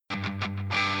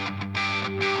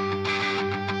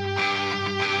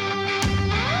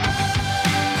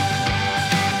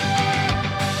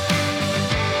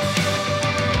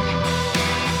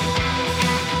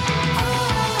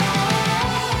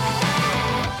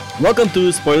Welcome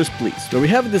to Spoilers Please, where we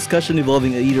have a discussion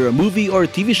involving either a movie or a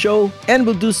TV show, and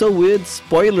we'll do so with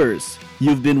spoilers.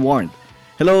 You've been warned.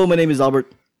 Hello, my name is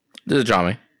Albert. This is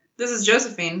Johnny. This is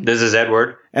Josephine. This is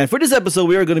Edward. And for this episode,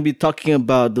 we are going to be talking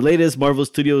about the latest Marvel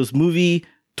Studios movie,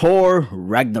 Thor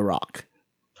Ragnarok.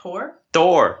 Thor.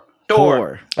 I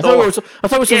thought we were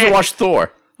supposed to watch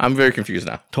Thor. I'm very confused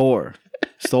now. Thor.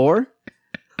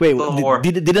 Wait, Thor.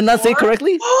 did it not say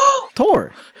correctly?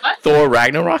 Thor. Thor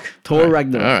Ragnarok? Thor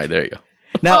Ragnarok. All right, there you go.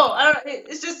 Now, I don't.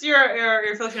 It's just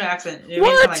your Filipino accent. You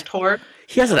What? Like Thor.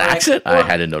 He has an Like accent? Thor. I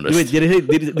hadn't noticed. wait,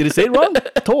 did it say it wrong?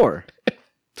 Thor.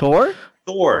 Thor. I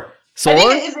Thor?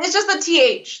 think it's just the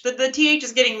TH. The TH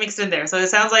is getting mixed in there, so it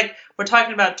sounds like we're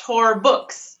talking about Thor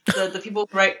books. The people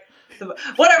who write.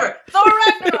 Whatever. Thor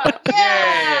Ragnarok.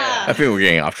 Yeah. I think we're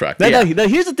getting off track. Now,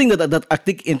 here's the thing that I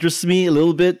think interests me a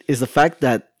little bit is the fact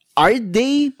that are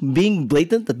they being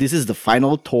blatant that this is the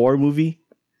final Thor movie?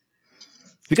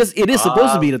 Because it is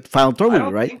supposed to be the final Thor movie,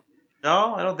 right?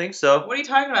 No, I don't think so. What are you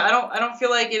talking about? I don't feel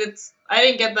like it's. I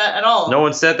didn't get that at all. No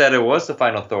one said that it was the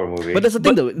final Thor movie. But that's the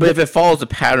thing, though. But if it follows the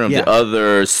pattern of Yeah. the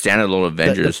other standalone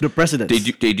Avengers, the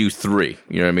precedents. they do three.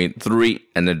 You know what I mean? Three,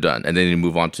 and they're done. And then they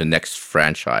move on to the next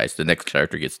franchise. The next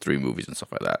character gets 3 movies and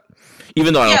stuff like that.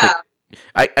 Even though I don't think...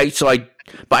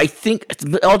 But I think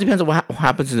it all depends on what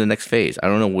happens in the next phase. I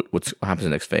don't know what happens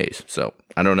in the next phase. So,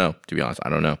 I don't know, to be honest. I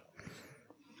don't know.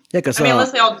 Yeah, because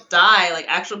unless they all die, like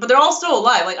actually, but they're all still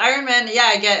alive. Like Iron Man,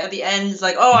 I get at the end, it's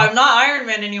like, oh, I'm not Iron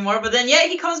Man anymore. But then,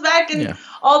 he comes back and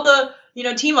all the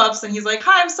team ups, and he's like,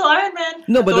 hi, I'm still Iron Man.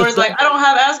 No, but Thor's like, I don't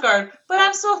have Asgard, but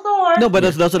I'm still Thor. No, but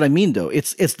that's what I mean, though.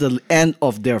 It's the end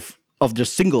of their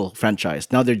single franchise.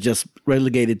 Now they're just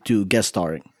relegated to guest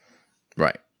starring.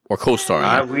 Right. Or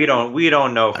co-starring. we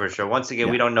don't know for sure. Once again,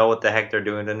 we don't know what the heck they're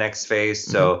doing the next phase.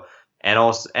 So, and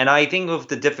I think of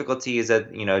the difficulty is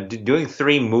that doing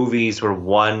 3 movies where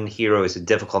one hero is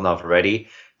difficult enough already.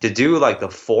 To do like the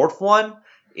 4th one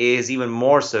is even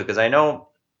more so, because I know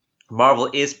Marvel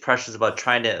is precious about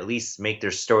trying to at least make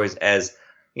their stories as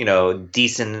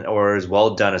decent or as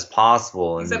well done as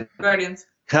possible. Except Guardians.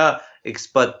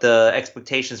 But the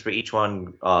expectations for each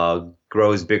one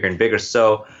grows bigger and bigger.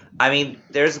 So, I mean,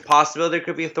 there's a possibility there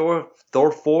could be a Thor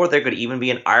 4. There could even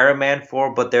be an Iron Man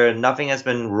 4, but nothing has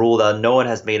been ruled out. No one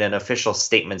has made an official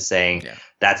statement saying,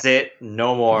 that's it,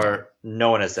 no more. No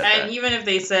one has said that. And even if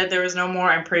they said there was no more,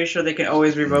 I'm pretty sure they can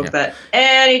always revoke that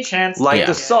any chance. Like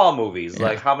the Saw movies. Yeah.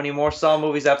 Like, how many more Saw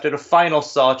movies after the final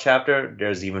Saw chapter?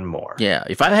 There's even more. Yeah,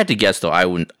 if I had to guess, though, I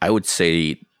would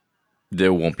say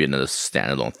there won't be another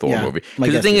standalone Thor movie.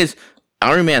 Because the thing is,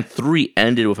 Iron Man 3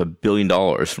 ended with $1 billion,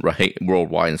 right,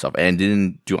 worldwide and stuff, and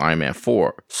didn't do Iron Man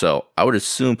 4. So I would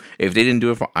assume if they didn't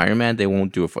do it for Iron Man, they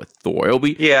won't do it for Thor.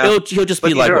 He'll just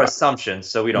be like, these are assumptions,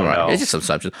 so we don't know. It's just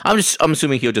assumptions. I'm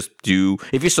assuming he'll just do,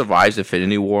 if he survives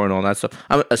Infinity War and all that stuff,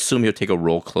 I'm assuming he'll take a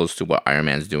role close to what Iron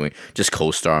Man's doing, just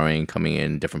co-starring, coming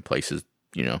in different places,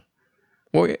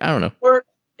 Or I don't know. Or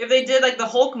if they did like the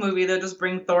Hulk movie, they'll just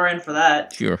bring Thor in for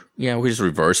that. Sure. Yeah, we just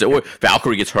reverse it. Or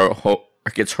Valkyrie gets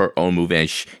her own movie and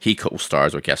he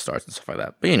co-stars or guest stars and stuff like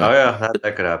that. But oh yeah,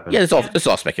 that could happen. Yeah, it's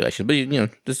all speculation. But I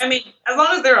mean, as long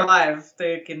as they're alive,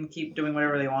 they can keep doing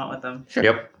whatever they want with them. Sure.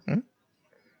 Yep. Mm-hmm.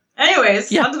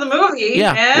 Anyways, onto the movie.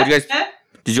 Yeah. You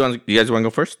guys want to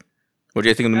go first? What do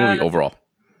you think of the movie overall?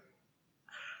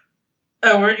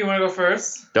 Where do you want to go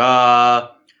first?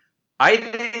 I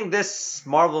think this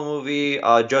Marvel movie,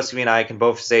 Josephine and I can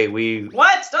both say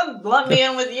What? Don't lump me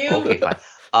in with you. Okay, fine.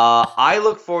 I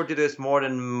look forward to this more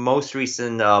than most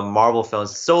recent Marvel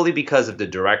films solely because of the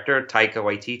director Taika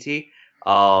Waititi.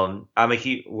 I'm a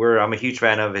huge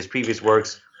fan of his previous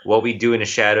works, What We Do in the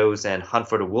Shadows and Hunt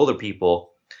for the Wilder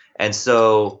People, and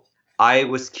so I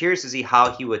was curious to see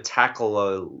how he would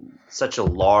tackle such a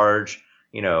large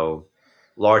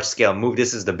scale movie.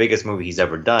 This is the biggest movie he's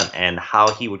ever done, and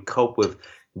how he would cope with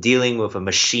dealing with a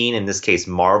machine, in this case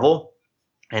Marvel,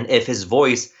 and if his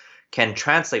voice can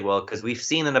translate well, because we've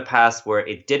seen in the past where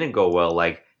it didn't go well,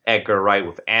 like Edgar Wright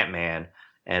with Ant-Man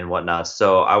and whatnot.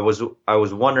 So I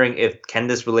was wondering can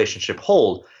this relationship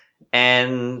hold?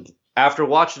 And after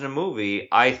watching the movie,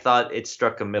 I thought it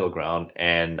struck a middle ground,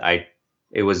 and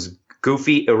it was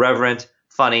goofy, irreverent,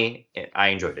 funny. I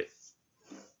enjoyed it.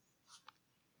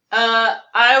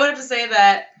 I would have to say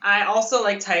that I also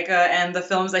like Taika and the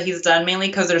films that he's done, mainly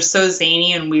because they're so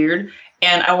zany and weird.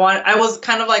 And I was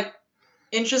kind of like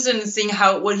interested in seeing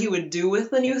what he would do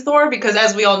with the new Thor, because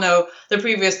as we all know, the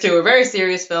previous 2 were very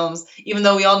serious films, even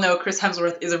though we all know Chris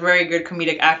Hemsworth is a very good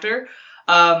comedic actor.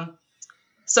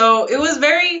 So it was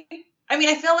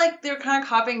I feel like they were kind of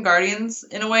copying Guardians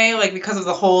in a way, like because of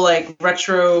the whole like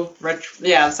retro,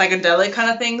 psychedelic kind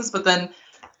of things. But then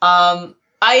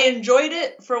I enjoyed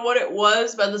it for what it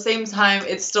was, but at the same time,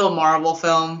 it's still a Marvel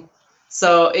film,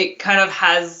 so it kind of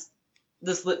has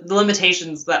the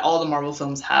limitations that all the Marvel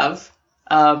films have.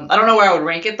 I don't know where I would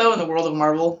rank it though in the world of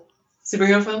Marvel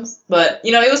superhero films, but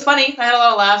it was funny. I had a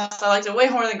lot of laughs. I liked it way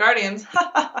more than Guardians.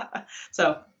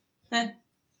 So,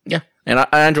 yeah, and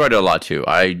I enjoyed it a lot too.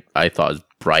 I thought it was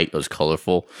bright, it was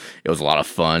colorful, it was a lot of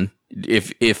fun.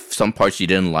 If some parts you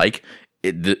didn't like,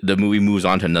 the movie moves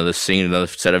on to another scene, another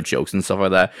set of jokes and stuff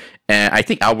like that. And I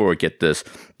think Albert would get this.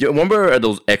 Do you remember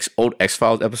those old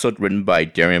X-Files episodes written by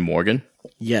Darian Morgan?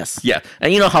 Yes. Yeah.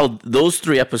 And you know how those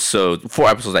 4 episodes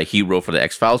that he wrote for the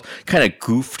X-Files kind of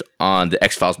goofed on the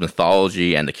X-Files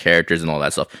mythology and the characters and all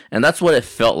that stuff. And that's what it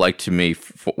felt like to me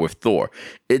with Thor.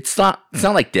 It's not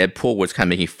like Deadpool, where it's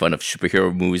kind of making fun of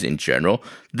superhero movies in general.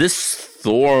 This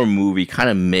Thor movie kind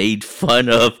of made fun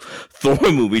of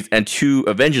Thor movies and 2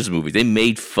 Avengers movies. They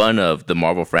made fun of the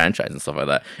Marvel franchise and stuff like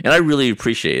that. And I really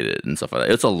appreciated it and stuff like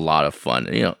that. It's a lot of fun.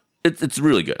 It's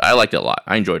really good. I liked it a lot.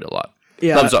 I enjoyed it a lot.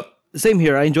 Yeah. Thumbs up. Same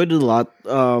here. I enjoyed it a lot.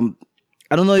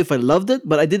 I don't know if I loved it,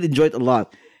 but I did enjoy it a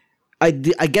lot. I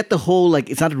get the whole,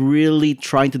 it's not really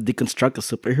trying to deconstruct a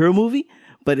superhero movie,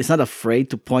 but it's not afraid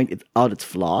to point out its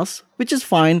flaws, which is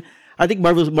fine. I think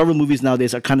Marvel movies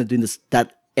nowadays are kind of doing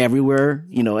that everywhere,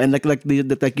 and like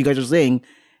you guys are saying,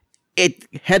 it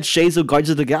had shades of Guardians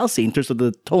of the Galaxy in terms of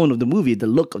the tone of the movie, the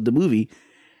look of the movie,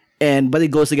 but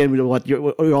it goes again with what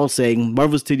you're all saying.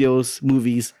 Marvel Studios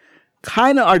movies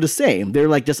kind of are the same. They're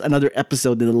like just another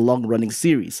episode in a long-running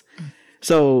series.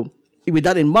 So with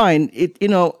that in mind,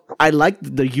 I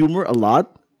liked the humor a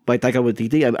lot by Taika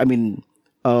Waititi. I mean,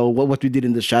 what we did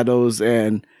in the Shadows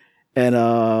and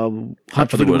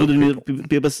Hunt for the Wilder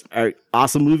People are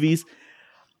awesome movies.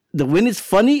 When it's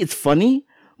funny,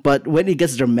 but when it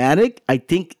gets dramatic, I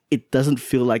think it doesn't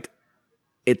feel like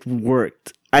it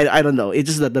worked. I don't know. It's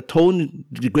just that the tone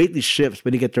greatly shifts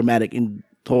when you get dramatic in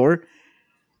Thor.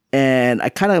 And I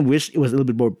kind of wish it was a little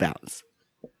bit more balanced.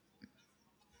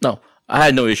 No, I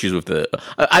had no issues with it.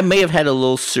 I may have had a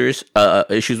little serious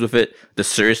issues with it, the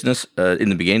seriousness in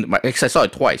the beginning. Because I saw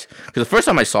it twice. Because the first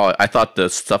time I saw it, I thought the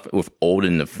stuff with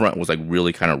Odin in the front was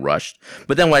really kind of rushed.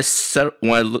 But then when I saw it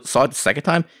the second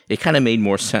time, it kind of made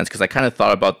more sense. Because I kind of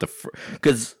thought about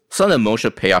because some of the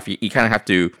emotional payoff, you kind of have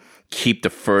to keep the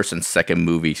first and second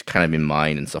movies kind of in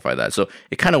mind and stuff like that. So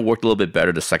it kind of worked a little bit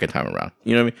better the second time around.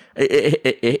 You know what I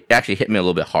mean? It actually hit me a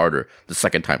little bit harder the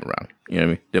second time around. You know what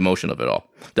I mean? The emotion of it all.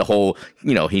 The whole,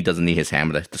 he doesn't need his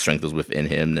hammer, the strength is within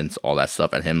him and all that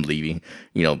stuff, and him leaving,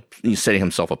 he's setting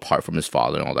himself apart from his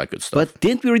father and all that good stuff. But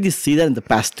didn't we already see that in the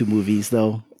past 2 movies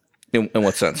though? In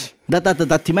what sense?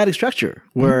 That thematic structure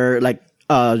where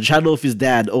shadow of his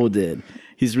dad, Odin,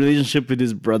 his relationship with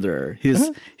his brother,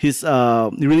 his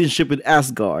relationship with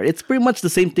Asgard. It's pretty much the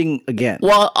same thing again.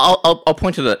 Well, I'll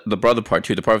point to the brother part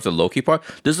too, the part of the Loki part.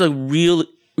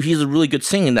 He's a really good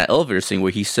scene in that elevator scene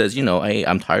where he says, hey,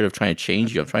 I'm tired of trying to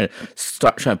change you. I'm trying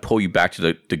to pull you back to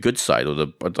the good side or the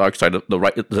dark side,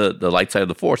 the light side of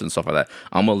the force and stuff like that.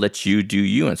 I'm gonna let you do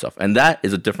you and stuff. And that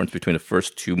is a difference between the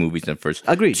first 2 movies and first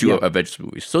 2 Avengers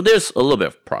movies. So there's a little bit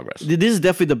of progress. This is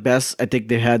definitely the best I think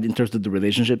they had in terms of the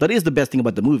relationship. That is the best thing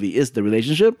about the movie, is the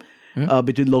relationship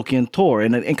between Loki and Thor.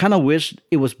 And kind of wish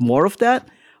it was more of that.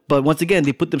 But once again,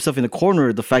 they put themselves in the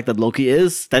corner, the fact that Loki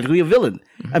is technically a villain.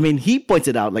 I mean, he points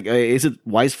it out, is it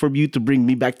wise for you to bring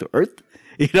me back to Earth?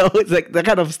 It's like that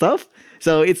kind of stuff.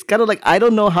 So it's kind of I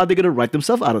don't know how they're going to write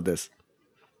themselves out of this.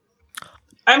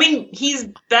 I mean, he's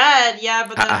bad, yeah,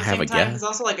 but then at the same time, he's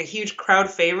also a huge crowd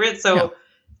favorite. So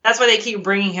that's why they keep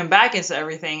bringing him back into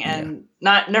everything and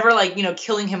never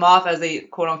killing him off as they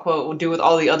quote unquote will do with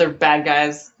all the other bad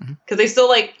guys. Because they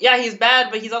still he's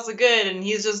bad, but he's also good, and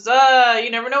he's just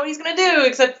you never know what he's gonna do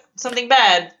except something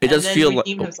bad. It does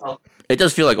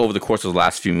feel like over the course of the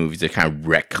last few movies, they're kind of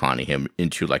retconning him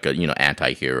into a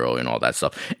anti-hero and all that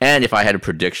stuff. And if I had a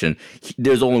prediction,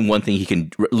 there's only one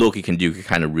thing Loki can do to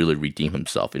kind of really redeem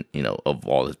himself, of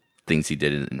all the things he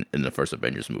did in the first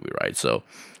Avengers movie, right? So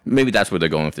maybe that's where they're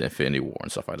going with the Infinity War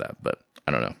and stuff like that. But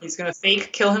I don't know. He's gonna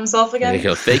fake kill himself again.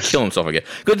 He'll fake kill himself again.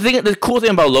 The cool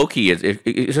thing about Loki is,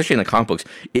 especially in the comic books,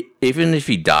 even if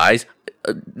he dies,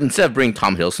 instead of bringing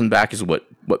Tom Hiddleston back, is what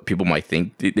people might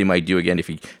think they might do again if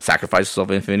he sacrifices himself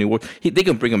in Infinity War. They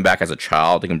can bring him back as a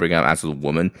child. They can bring him as a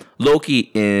woman.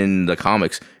 Loki in the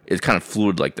comics is kind of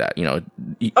fluid like that.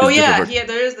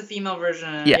 There is the female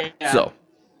version. Yeah. So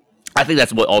I think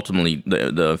that's what ultimately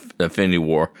the Infinity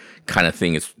War kind of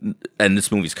thing is, and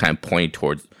this movie's kind of pointing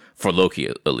towards for Loki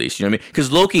at least. You know what I mean?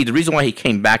 Because Loki, the reason why he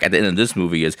came back at the end of this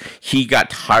movie is he got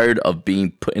tired of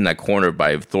being put in that corner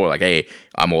by Thor. Like, hey,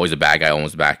 I'm always a bad guy,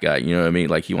 always a bad guy. You know what I mean?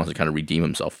 Like he wants to kind of redeem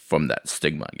himself from that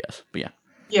stigma, I guess. But yeah.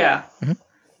 Yeah. Mm-hmm.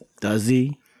 Does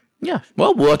he? Yeah.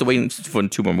 Well, we'll have to wait for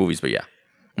 2 more movies, but yeah.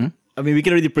 Mm-hmm. I mean, we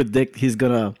can already predict he's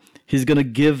gonna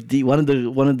give one of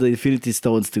the Infinity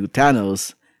Stones to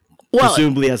Thanos. Well,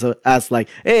 presumably as like,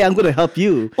 hey, I'm gonna help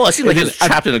you. Well, it seems like he's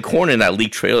trapped in a corner in that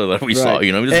leaked trailer that we saw.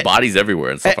 You know, there's bodies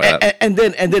everywhere and stuff like that. And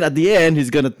then at the end, he's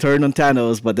gonna turn on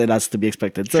Thanos, but then that's to be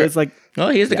expected. So it's like, oh,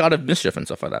 he is the god of mischief and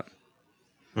stuff like that.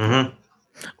 Mm-hmm.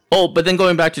 Oh, but then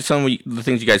going back to some of the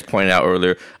things you guys pointed out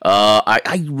earlier,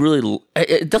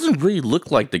 it doesn't really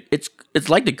look like it's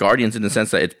like the Guardians in the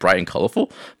sense that it's bright and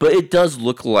colorful, but it does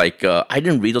look like I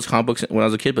didn't read those comic books when I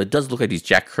was a kid, but it does look like these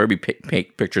Jack Kirby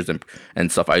pictures and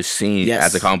stuff I've seen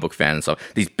as a comic book fan and stuff.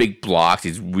 These big blocks,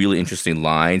 these really interesting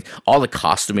lines, all the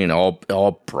costuming,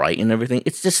 all bright and everything.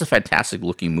 It's just a fantastic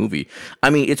looking movie. I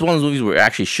mean, it's one of those movies where it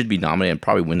actually should be nominated and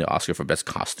probably win the Oscar for best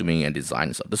costuming and design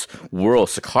and stuff. This world,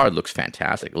 Sakaar looks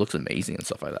fantastic. It looks amazing and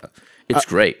stuff like that. It's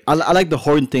great. I like the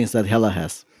horn things that Hela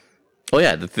has. Oh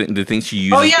yeah, the things she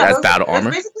uses as battle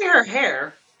armor. That's basically her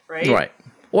hair, right? Right.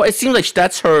 Well, it seems like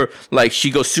that's her. Like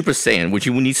she goes Super Saiyan when she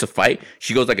needs to fight.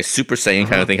 She goes like a Super Saiyan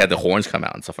kind of thing. Had the horns come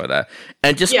out and stuff like that.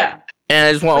 And just And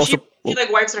I just want also. She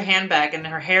like wipes her hand back and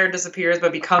her hair disappears,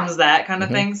 but becomes that kind of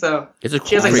thing. So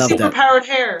she has like super powered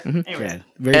hair. Yeah,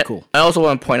 very cool. I also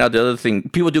want to point out the other thing.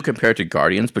 People do compare it to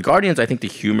Guardians, but Guardians, I think the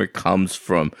humor comes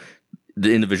from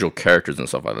the individual characters and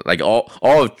stuff like that. Like all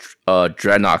of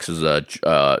Dreadnokt's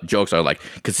jokes are like,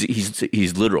 because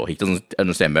he's literal. He doesn't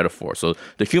understand metaphor. So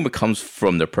the humor comes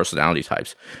from their personality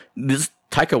types. This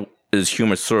Taika's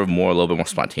humor is sort of a little bit more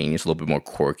spontaneous, a little bit more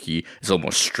quirky. It's a little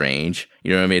more strange.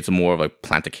 You know what I mean? It's more of like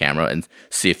plant the camera and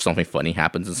see if something funny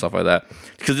happens and stuff like that.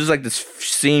 Because there's like this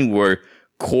scene where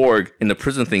Korg in the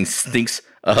prison thing thinks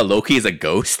Loki is a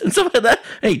ghost and stuff like that,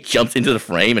 and he jumps into the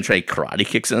frame and tries karate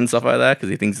kicks it and stuff like that because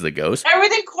he thinks he's a ghost.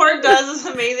 Everything Korg does is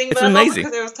amazing. It's amazing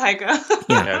because it was Taika.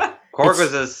 Yeah. Korg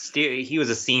was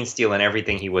a scene steal in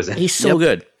everything he was in. He's so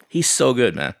good. He's so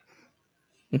good, man.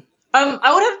 I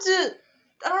would have to.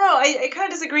 I don't know. I kind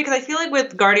of disagree because I feel like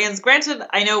with Guardians, granted,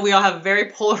 I know we all have very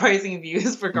polarizing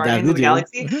views for Guardians of the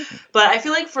Galaxy, but I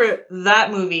feel like for that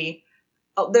movie,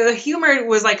 the humor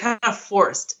was like kind of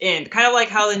forced in, kind of like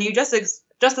how the new Justice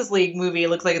League movie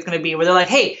looks like it's going to be, where they're like,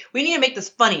 hey, we need to make this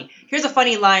funny. Here's a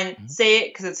funny line. Say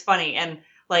it because it's funny. And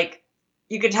like,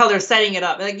 you could tell they're setting it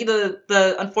up. Like,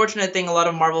 the unfortunate thing a lot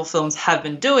of Marvel films have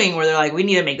been doing where they're like, we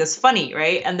need to make this funny,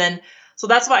 right? And then, so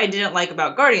that's what I didn't like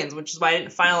about Guardians, which is why I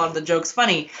didn't find a lot of the jokes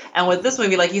funny. And with this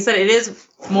movie, like you said, it is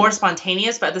more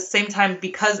spontaneous, but at the same time,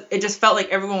 because it just felt like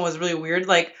everyone was really weird.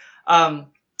 Like,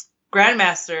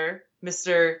 Grandmaster,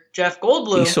 Mr. Jeff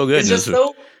Goldblum, he's so good.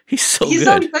 He's so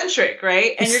eccentric,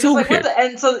 right? And you're just like, what the?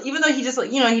 And so even though he just like,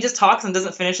 he just talks and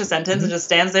doesn't finish a sentence and just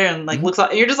stands there and like looks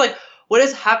up, and you're just like, what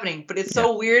is happening? But it's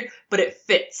so weird, but it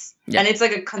fits. Yeah. And it's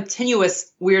like a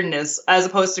continuous weirdness as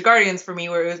opposed to Guardians for me,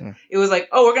 where it was like,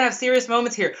 oh, we're gonna have serious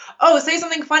moments here. Oh, say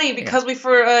something funny because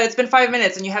it's been 5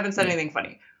 minutes and you haven't said anything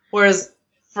funny. Whereas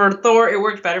for Thor, it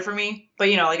worked better for me. But,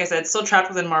 like I said, it's still trapped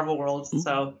within Marvel worlds,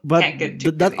 so can't get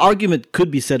too that argument could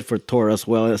be said for Thor as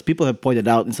well. As people have pointed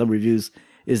out in some reviews,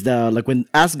 is that like when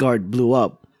Asgard blew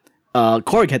up,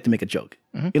 Korg had to make a joke.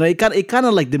 It kind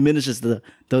of like diminishes the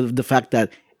fact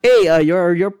that, hey,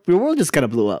 your world just kind of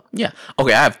blew up. Yeah.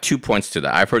 Okay, I have 2 points to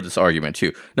that. I've heard this argument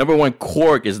too. Number one,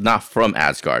 Korg is not from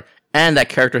Asgard. And that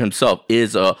character himself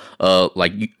is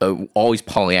always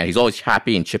Pollyanna. He's always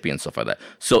happy and chippy and stuff like that.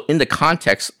 So in the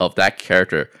context of that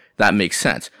character, that makes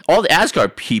sense. All the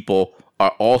Asgard people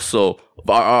are also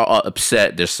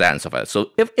upset, they're sad and stuff like that.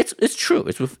 So if it's true,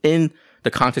 it's within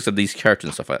the context of these characters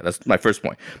and stuff like that. That's my first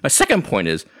point. My second point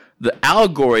is the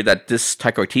allegory that this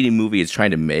Taika Waititi movie is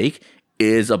trying to make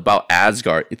is about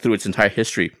Asgard through its entire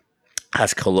history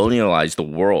has colonialized the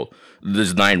world.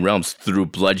 There's 9 realms through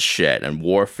bloodshed and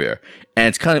warfare. And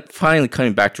it's kind of finally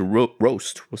coming back to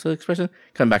roast. What's that expression?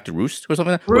 Coming back to roost or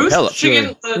something like that? Roost? With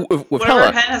Chicken, with Hela.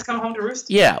 Hela. Hen has come home to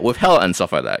roost? Yeah, with Hela and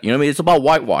stuff like that. You know what I mean? It's about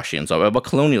whitewashing. It's about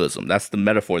colonialism. That's the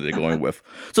metaphor they're going with.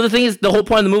 So the thing is, the whole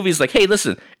point of the movie is like, hey,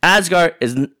 listen, Asgard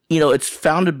is, it's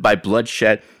founded by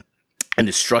bloodshed and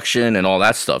destruction and all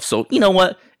that stuff. So, you know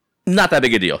what? Not that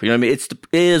big a deal. You know what I mean? It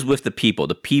is with the people.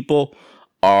 The people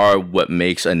are what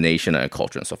makes a nation and a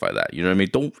culture and stuff like that. You know what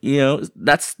I mean?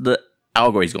 That's the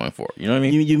allegory he's going for. You know what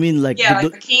I mean? You mean like... Yeah,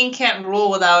 like the king can't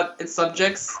rule without its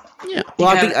subjects. Yeah. Well,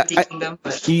 I think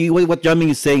what Jiaming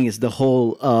is saying is the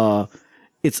whole...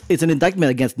 it's an indictment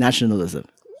against nationalism.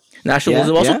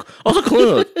 Nationalism, also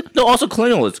colonialism. No, also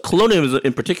colonialism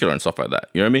in particular and stuff like that.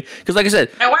 You know what I mean? Because like I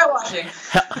said, and whitewashing.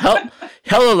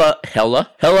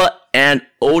 Hela and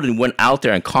Odin went out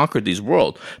there and conquered these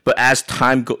worlds. But as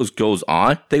time goes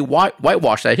on, they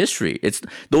whitewash that history. It's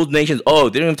those nations. Oh,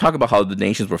 they don't even talk about how the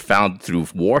nations were found through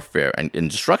warfare and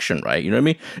destruction, right? You know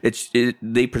what I mean?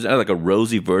 They presented like a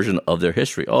rosy version of their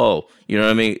history. Oh, you know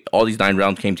what I mean? All these 9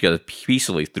 realms came together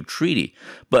peacefully through treaty.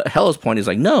 But Hela's point is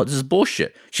like, no, this is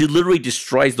bullshit. She literally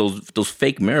destroys those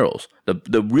fake Merrills,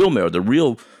 the real Merrill, the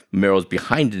real Merrills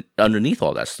behind it, underneath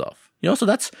all that stuff. You know,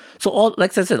 so all,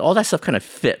 like I said, all that stuff kind of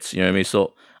fits. You know what I mean?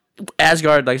 So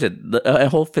Asgard, like I said, the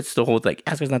whole fits the whole thing.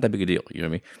 Asgard's not that big a deal. You know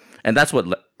what I mean? And that's what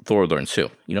Thor learns too.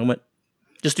 You know what?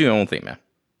 Just do your own thing, man.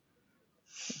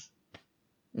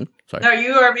 Sorry. No,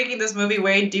 you are making this movie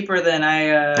way deeper than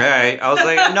I. Right. I was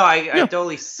like, no, I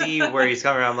totally see where he's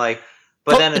coming from. Like,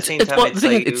 but then at the same time,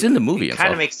 it's in the movie. It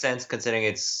kind of makes sense considering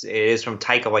it is from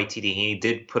Taika Waititi. He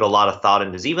did put a lot of thought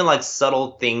into this, even like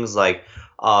subtle things like.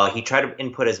 He tried to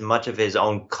input as much of his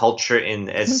own culture in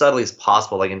as subtly as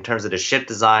possible, like in terms of the ship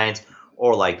designs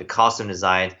or like the costume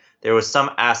designs. There was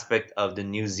some aspect of the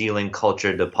New Zealand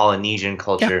culture, the Polynesian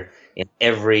culture in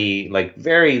every like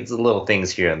very little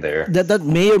things here and there. That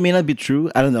may or may not be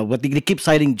true. I don't know, but they keep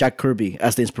citing Jack Kirby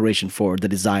as the inspiration for the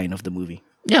design of the movie.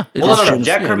 Yeah, no.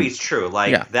 Jack Kirby is true.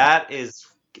 Like that is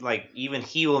like even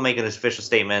he will make an official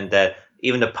statement that.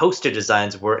 Even the poster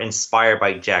designs were inspired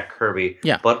by Jack Kirby.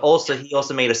 Yeah. But also he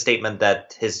also made a statement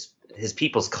that his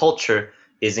people's culture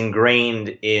is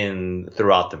ingrained in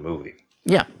throughout the movie.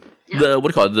 Yeah. The what do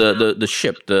you call it? The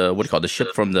ship. The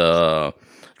ship from the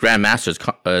Grandmaster is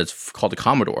called the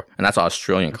Commodore, and that's an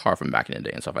Australian car from back in the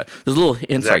day and stuff like that. There's a little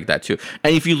hints like that too.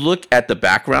 And if you look at the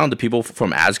background, the people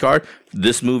from Asgard,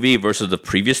 this movie versus the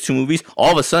previous 2 movies,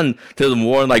 all of a sudden there's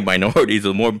more like minorities,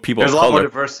 there's more people. There's a lot more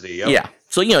diversity. Yep. Yeah.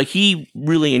 So, you know, he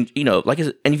really, you know, like,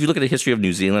 and if you look at the history of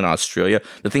New Zealand, Australia,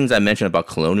 the things I mentioned about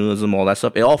colonialism, all that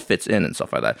stuff, it all fits in and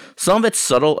stuff like that. Some of it's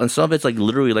subtle, and some of it's like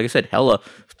literally, like I said, Hela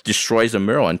destroys a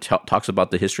Merrill and talks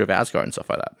about the history of Asgard and stuff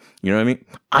like that. You know what I mean?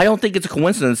 I don't think it's a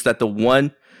coincidence that the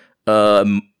one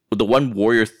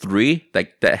Warrior 3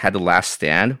 that had the last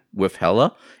stand with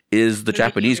Hela is the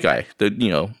Japanese guy.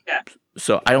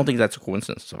 So I don't think that's a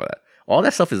coincidence. Stuff like that. All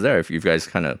that stuff is there if you guys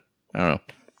kind of, I don't know.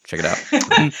 Check it out.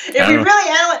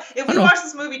 If we watch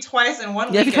this movie twice in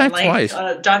one weekend,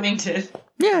 like John Ming did.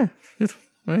 Yeah.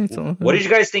 What did you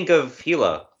guys think of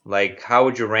Hela? Like, how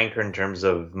would you rank her in terms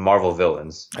of Marvel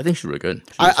villains? I think she's really good.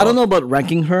 I don't know about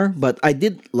ranking her, but I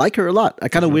did like her a lot. I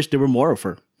kind of wish there were more of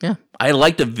her. Yeah. I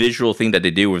like the visual thing that they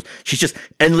do with she's just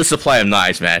endless supply of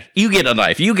knives, man. You get a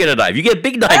knife, you get a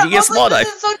big knife, you get a small knife.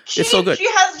 It's so good.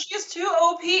 She's too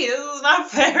OP. This is not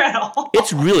fair at all.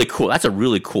 It's really cool. That's a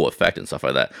really cool effect and stuff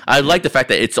like that. I like the fact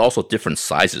that it's also different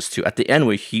sizes too. At the end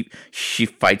where she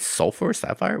fights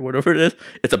Sapphire, whatever it is,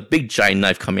 it's a big giant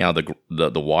knife coming out of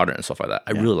the water and stuff like that.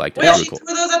 I really like that. Well, she threw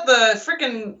those at the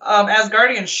freaking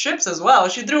Asgardian ships as well.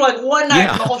 She threw like one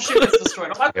knife and the whole ship is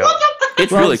destroyed. I'm like, what the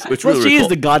It's really she cool. is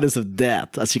the goddess of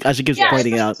death, as she keeps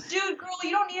pointing out. Dude, girl,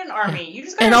 you don't need an army. You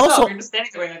just got yourself. You're just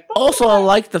standing there like, also, I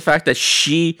like the fact that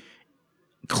she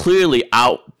clearly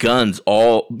outguns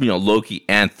all Loki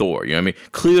and Thor. You know what I mean?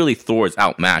 Clearly, Thor is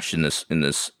outmatched in this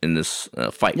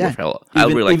fight with Hela. I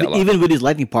really like that a lot. Even with his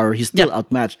lightning power, he's still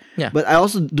outmatched. Yeah. But I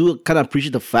also do kind of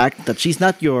appreciate the fact that she's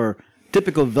not your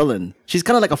typical villain. She's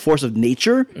kind of like a force of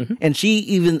nature, and she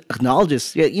even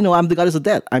acknowledges, I'm the goddess of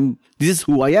death. This is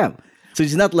who I am. So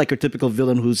she's not like your typical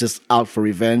villain who's just out for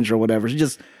revenge or whatever. She's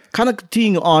just kind of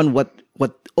continuing on what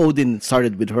Odin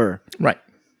started with her. Right.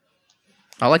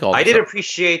 I like all. I did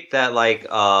appreciate that. Like,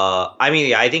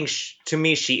 I think to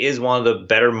me she is one of the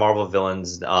better Marvel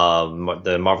villains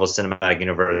the Marvel Cinematic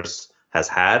Universe has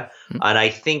had, and I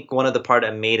think one of the part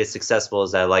that made it successful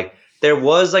is that like there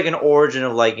was like an origin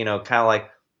of like kind of like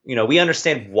we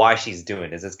understand why she's doing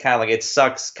this. It's kind of like it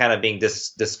sucks, kind of being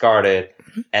discarded,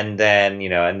 and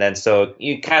then so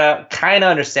you kind of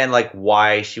understand like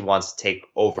why she wants to take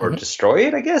over, destroy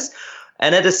it, I guess,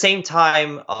 and at the same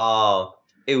time,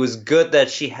 it was good that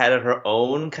she had her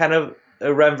own kind of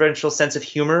a reverential sense of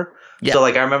humor. Yeah. So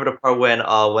like I remember the part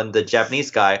when the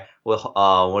Japanese guy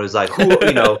was like, who,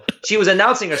 she was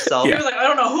announcing herself. He was like, I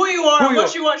don't know who you are,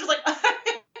 what you want. She's like,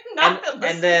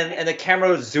 and then the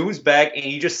camera zooms back and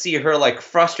you just see her like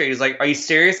frustrated. It's like, are you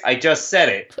serious? I just said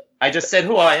it. I just said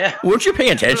who I am. Weren't you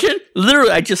paying attention?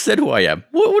 Literally, I just said who I am.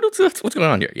 What's going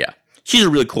on here? Yeah. She's a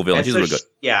really cool villain. She's really good.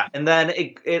 Yeah, and then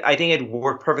I think it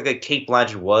worked perfectly. Cate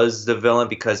Blanchett was the villain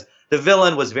because the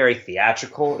villain was very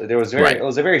theatrical. There was it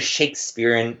was a very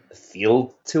Shakespearean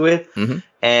feel to it,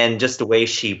 and just the way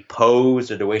she posed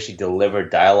or the way she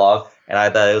delivered dialogue. And I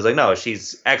thought it was like, no,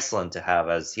 she's excellent to have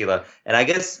as Hela. And I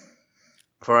guess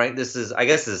this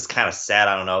is kind of sad.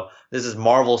 I don't know. This is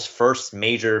Marvel's first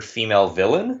major female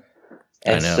villain,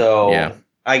 and so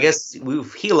I guess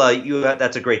with Hela,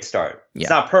 that's a great start. Yeah. It's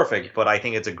not perfect, but I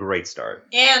think it's a great start.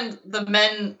 And the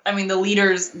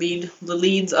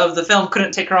leads of the film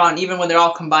couldn't take her on, even when they're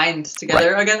all combined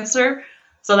together against her.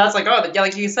 So that's like,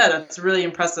 like you said, that's really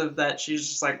impressive that she's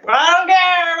just like, well, I don't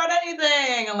care about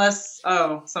anything unless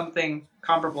something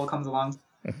comparable comes along.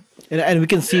 And we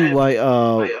can see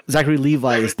why Zachary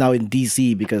Levi is now in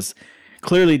DC, because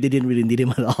clearly they didn't really need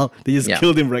him at all. They just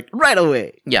killed him right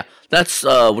away. Yeah, that's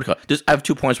what do you call it? I have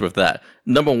 2 points with that.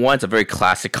 Number one, it's a very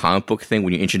classic comic book thing.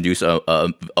 When you introduce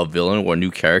a villain or a new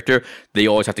character, they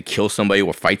always have to kill somebody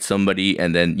or fight somebody,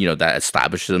 and then that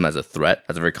establishes them as a threat.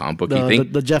 That's a very comic booky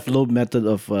thing. The Jeff Loeb method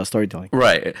of storytelling.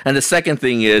 Right. And the second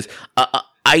thing is,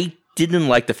 I didn't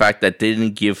like the fact that they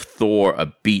didn't give Thor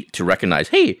a beat to recognize,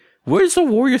 hey, where's the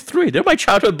Warrior 3? They're my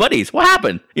childhood buddies. What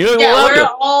happened? Where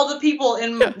are all the people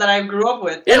that I grew up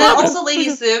with? And then also Lady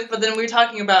Sif, but then we were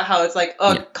talking about how it's like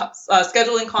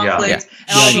scheduling conflicts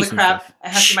and all the crap,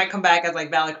 and how she might come back as like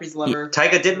Valkyrie's lover.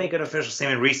 Taika did make an official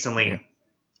statement recently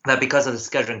that because of the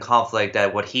scheduling conflict,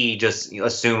 that what he just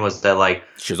assumed was that like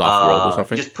she's off the road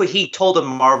or something. He told the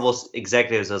Marvel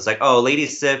executives, it was like, Lady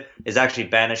Sif is actually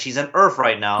banished. She's on Earth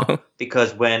right now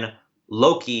because when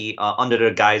Loki, under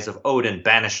the guise of Odin,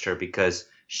 banished her because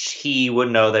he would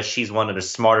know that she's one of the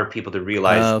smarter people to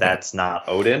realize that's not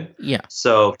Odin. Yeah.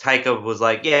 So Taika was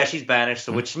like, yeah, she's banished,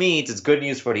 so which means it's good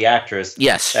news for the actress.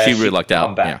 Yes, she really lucked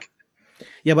out. Back.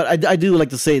 Yeah, but I do like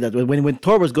to say that when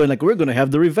Thor was going like, we're going to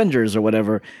have the Revengers or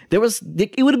whatever, it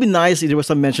would have been nice if there was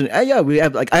some mention. We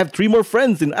have I have 3 more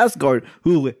friends in Asgard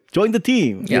who joined the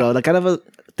team. Yeah. That kind of a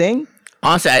thing.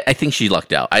 Honestly, I think she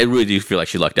lucked out. I really do feel like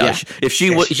she lucked out. Yeah. If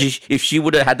she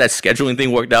would have had that scheduling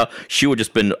thing worked out, she would have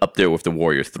just been up there with the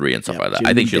Warrior 3 and stuff like that.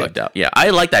 I think she lucked out. Yeah,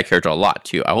 I like that character a lot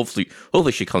too.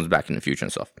 Hopefully she comes back in the future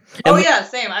and stuff. And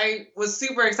same. I was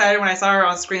super excited when I saw her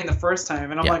on screen the first time,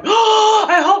 and I'm like, oh,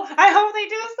 I hope they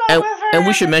do stuff with her. And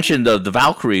we should mention the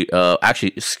Valkyrie,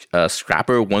 actually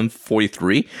Scrapper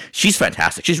 143. She's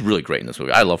fantastic. She's really great in this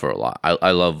movie. I love her a lot. I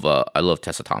love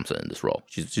Tessa Thompson in this role.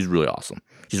 She's really awesome.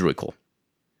 She's really cool.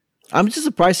 I'm just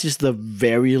surprised she's the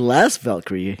very last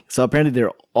Valkyrie. So apparently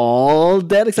they're all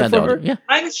dead except for her? Yeah.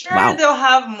 I'm sure they'll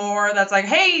have more that's like,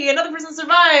 hey, another person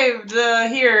survived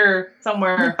here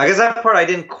somewhere. I guess that part I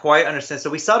didn't quite understand. So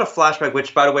we saw the flashback,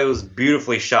 which, by the way, was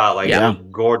beautifully shot.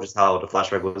 Gorgeous how the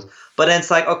flashback was. But then it's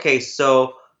like, okay,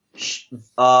 so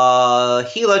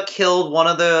Hela killed one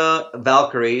of the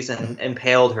Valkyries and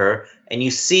impaled her. And you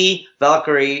see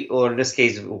Valkyrie, or in this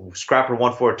case, Scrapper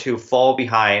 142, fall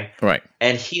behind. Right.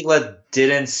 And Hela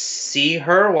didn't see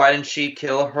her. Why didn't she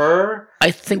kill her?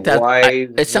 I think that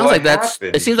it sounds like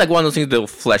happened? It seems like one of those things they'll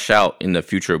flesh out in the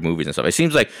future of movies and stuff. It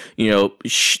seems like,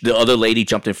 the other lady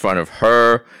jumped in front of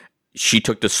her. She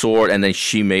took the sword, and then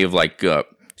she may have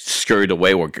scurried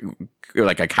away or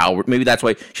like a coward. Maybe that's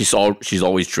why she's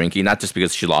always drinking, not just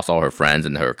because she lost all her friends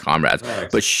and her comrades,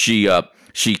 but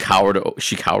she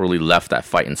cowardly left that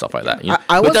fight and stuff like that.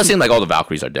 But it does seem like all the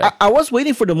Valkyries are dead. I was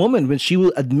waiting for the moment when she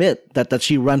will admit that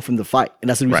she ran from the fight, and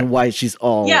that's the reason why she's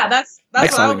all. Yeah, that's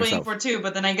what I was waiting for too.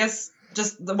 But then I guess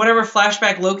just whatever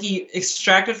flashback Loki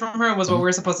extracted from her was what we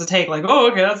were supposed to take. Like,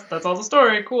 okay, that's all the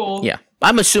story. Cool. Yeah,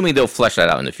 I'm assuming they'll flesh that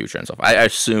out in the future and stuff. I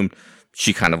assume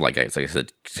she kind of like I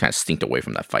said, kind of stinked away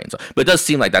from that fight and stuff. But it does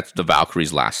seem like that's the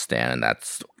Valkyries' last stand, and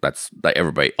that's like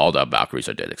everybody, all the Valkyries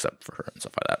are dead except for her and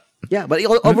stuff like that. Yeah, but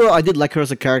overall, I did like her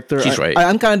as a character. She's right.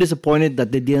 I'm kind of disappointed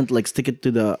that they didn't stick it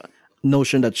to the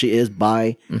notion that she is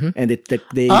bi, and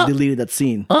they deleted that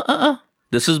scene.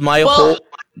 This is my whole.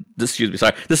 Excuse me,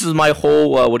 sorry. This is my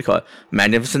whole what do you call it?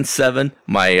 Magnificent Seven.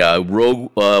 My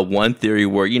Rogue One theory,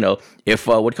 where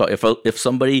if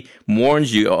somebody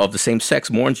mourns you of the same sex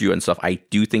mourns you and stuff, I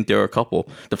do think there are a couple.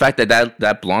 The fact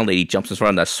that blonde lady jumps in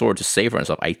front of that sword to save her and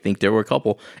stuff, I think there were a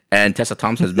couple. And Tessa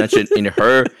Thompson has mentioned in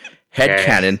her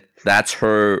headcanon. That's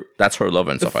her love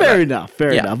and stuff like that.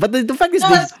 Fair enough. But the fact is,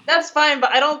 that's fine.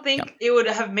 But I don't think it would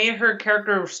have made her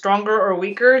character stronger or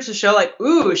weaker to show like,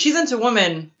 ooh, she's into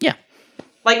women. Yeah.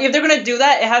 Like if they're gonna do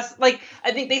that, it has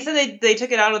I think they said they took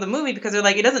it out of the movie because they're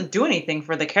like it doesn't do anything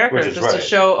for the character just to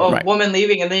show a woman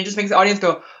leaving, and then it just makes the audience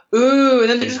go ooh, and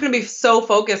then they're just gonna be so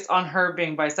focused on her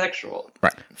being bisexual.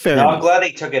 Right. Fair enough. I'm glad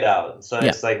they took it out. So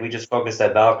it's like we just focused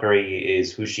that Valkyrie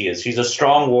is who she is. She's a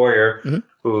strong warrior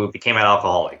who became an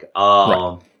alcoholic.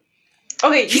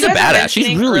 Okay, she's a badass.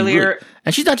 She's really,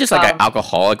 and she's not just like an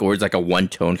alcoholic or it's like a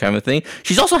one-tone kind of thing.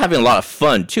 She's also having a lot of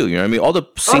fun too. You know what I mean? All the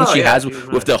scenes she has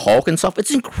with the Hulk and stuff,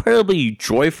 it's incredibly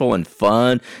joyful and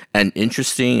fun and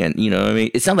interesting. And you know what I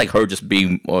mean? It's not like her just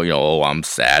being, I'm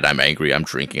sad, I'm angry, I'm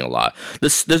drinking a lot.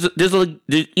 There's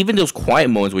even those quiet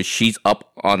moments where she's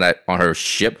up on her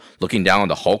ship looking down on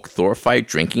the Hulk Thor fight,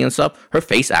 drinking and stuff. Her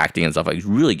face acting and stuff like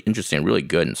really interesting, really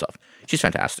good and stuff. She's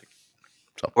fantastic.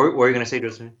 So. What were you gonna say,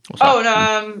 Josephine?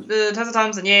 The Tessa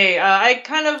Thompson, yay!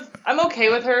 I'm okay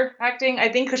with her acting. I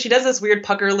think because she does this weird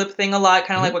pucker lip thing a lot,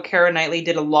 kind of like what Keira Knightley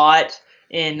did a lot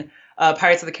in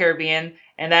Pirates of the Caribbean,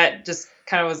 and that just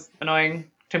kind of was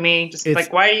annoying to me. Just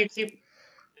like, why do you keep?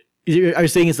 Are you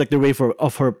saying it's like the way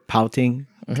of her pouting?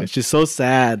 Mm-hmm. She's so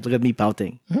sad. Look at me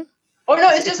pouting. Mm-hmm. Oh no,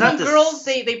 it's just when girls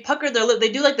they pucker their lip,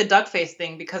 they do like the duck face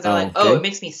thing because they're it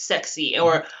makes me sexy,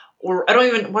 or I don't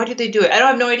even. Why did they do it? I don't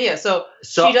have no idea. So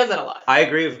she does that a lot. I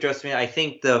agree with Josephine. I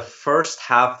think the first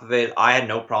half of it, I had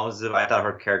no problems with it. I thought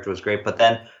her character was great. But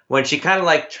then when she kind of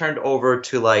like turned over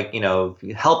to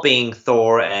helping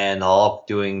Thor and Hulk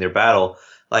doing their battle,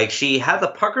 like she had the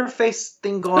pucker face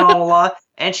thing going on a lot,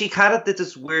 and she kind of did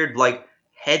this weird like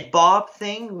head bob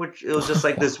thing, which it was just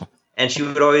like this, and she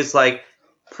would always like.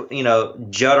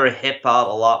 Jut her hip out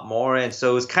a lot more, and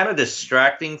so it was kind of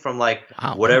distracting from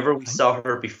whatever we saw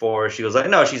her before. She was like,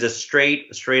 no, she's a straight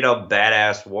up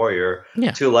badass warrior.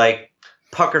 Yeah. To like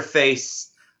pucker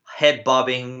face, head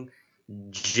bobbing,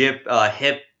 hip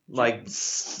like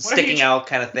sticking out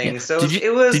kind of thing. Yeah. So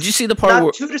did you see the part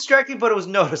not too distracting, but it was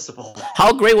noticeable.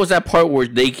 How great was that part where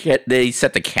they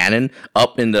set the cannon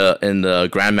up in the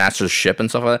Grandmaster's ship and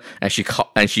stuff like that,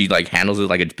 and she like handles it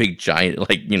like a big giant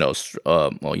like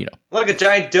like a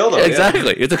giant dildo. Yeah,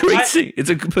 exactly. Yeah. It's a great scene.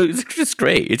 It's just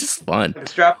great. It's just fun. Like a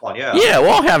strap on, yeah. Yeah, we're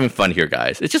all having fun here,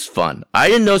 guys. It's just fun. I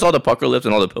didn't notice all the pucker lips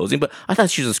and all the posing, but I thought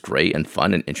she was just great and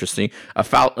fun and interesting. I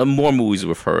found more movies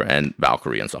with her and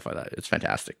Valkyrie and stuff like that. It's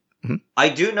fantastic. Mm-hmm. I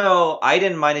do know, I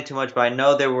didn't mind it too much, but I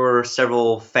know there were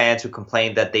several fans who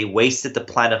complained that they wasted the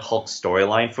Planet Hulk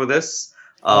storyline for this.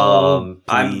 I'm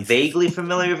vaguely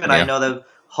familiar with it. Yeah. I know that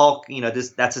Hulk,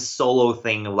 that's a solo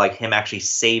thing of like him actually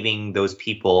saving those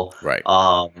people. Right.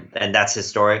 And that's his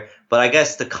story. But I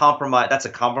guess that's a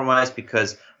compromise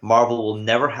because Marvel will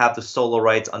never have the solo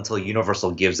rights until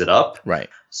Universal gives it up.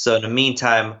 Right. So in the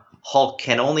meantime, Hulk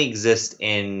can only exist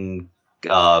in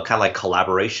kind of like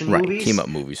collaboration movies, team up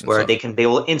movies, where they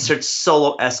will insert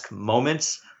solo-esque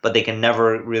moments, but they can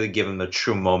never really give him a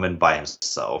true moment by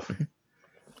himself.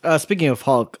 Speaking of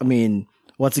Hulk, I mean,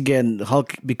 once again,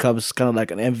 Hulk becomes kind of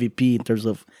like an MVP in terms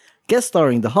of guest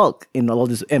starring the Hulk in all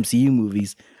these MCU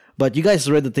movies. But you guys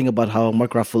read the thing about how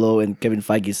Mark Ruffalo and Kevin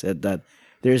Feige said that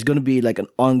there's going to be like an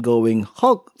ongoing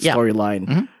Hulk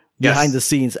storyline behind the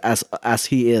scenes as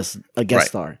he is a guest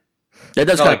star. That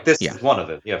does this is one of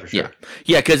it, for sure.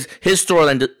 Yeah, because his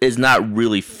storyline is not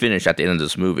really finished at the end of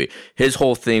this movie. His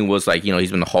whole thing was like,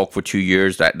 he's been the Hulk for 2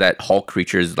 years. That Hulk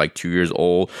creature is like 2 years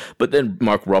old. But then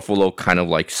Mark Ruffalo kind of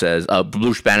like says,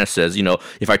 Bruce Banner says,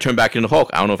 if I turn back into Hulk,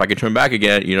 I don't know if I can turn back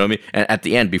again. You know what I mean? And at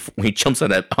the end, before he jumps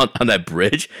on that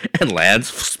bridge and lands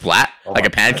splat like a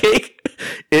pancake,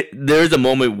 there's a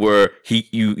moment where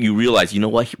you realize,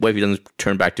 what if he doesn't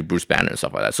turn back to Bruce Banner and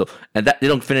stuff like that. So they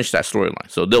don't finish that storyline.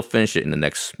 So they'll finish it in the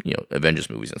next Avengers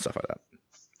movies and stuff like that.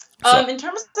 So, in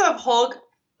terms of Hulk,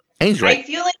 I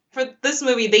feel like for this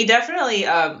movie they definitely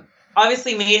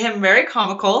obviously made him very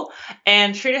comical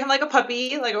and treated him like a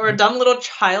puppy, or a dumb little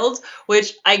child,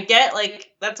 which I get,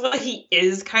 like that's what he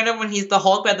is kind of when he's the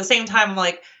Hulk, but at the same time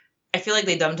I feel like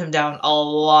they dumbed him down a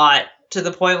lot to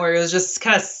the point where it was just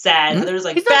kind of sad. Mm-hmm. There's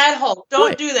like, bad Hulk,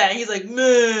 don't do that. And he's like,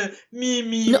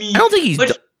 me. I don't think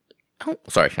he's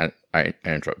sorry, I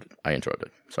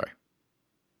interrupted. Sorry.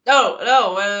 No,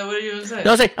 what are you going to say? No,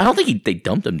 I was like, I don't think they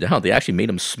dumped him down. They actually made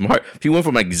him smart. He went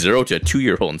from like 0 to a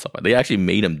 2-year-old and stuff. They actually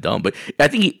made him dumb. But I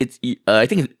think it's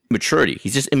maturity.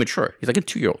 He's just immature. He's like a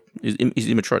 2-year-old. He's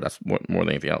immature. That's more than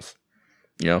anything else.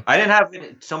 I didn't have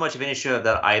so much of an issue with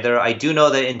that either. I do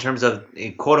know that in terms of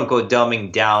quote unquote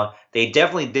dumbing down, they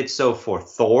definitely did so for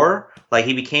Thor. Like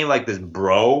he became like this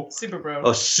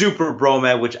super bro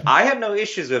man, which I have no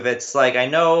issues with. It's like, I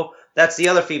know that's the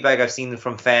other feedback I've seen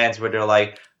from fans where they're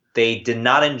like, they did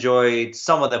not enjoy,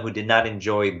 some of them who did not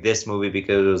enjoy this movie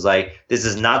because it was like, this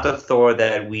is not the Thor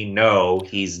that we know.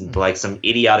 He's like some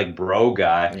idiotic bro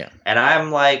guy. Yeah. And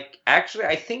I'm like, actually,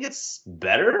 I think it's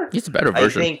better. It's a better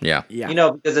version. I think,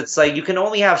 because it's like, you can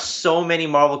only have so many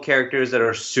Marvel characters that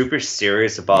are super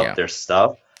serious about their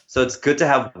stuff. So it's good to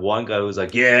have one guy who's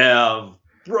like,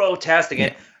 bro-tastic.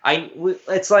 And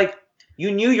it's like,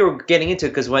 you knew you were getting into it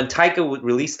because when Taika would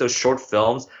release those short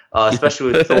films,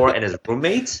 especially with Thor and his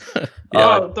roommates,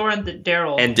 Thor and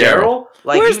Daryl,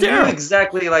 like Where's you Daryl? knew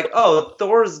exactly like, oh,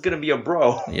 Thor's gonna be a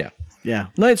bro. Yeah.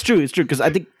 No, it's true because I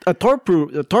think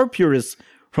Thor purists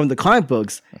from the comic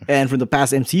books and from the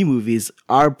past MCU movies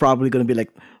are probably going to be like,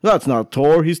 that's not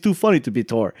Thor. He's too funny to be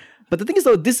Thor. But the thing is,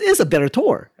 though, this is a better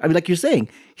Thor. I mean, like you're saying,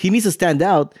 he needs to stand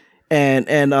out. And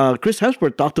Chris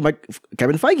Hemsworth talked to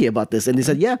Kevin Feige about this, and they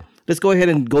said, yeah, let's go ahead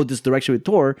and go this direction with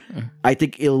Thor. I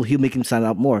think he'll make him stand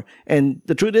out more. And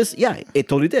the truth is, yeah, it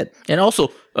totally did. And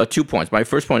also, 2 points. My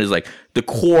first point is like the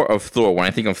core of Thor. When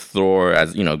I think of Thor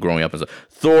as, growing up as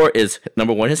Thor is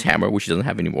number one, his hammer, which he doesn't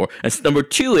have anymore. And number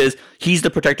two is he's the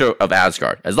protector of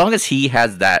Asgard. As long as he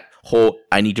has that whole,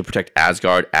 I need to protect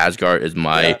Asgard. Asgard is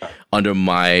under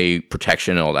my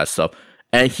protection and all that stuff.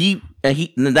 And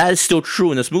that is still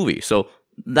true in this movie. So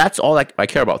that's all I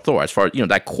care about Thor. As far as,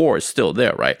 that core is still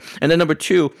there, right? And then number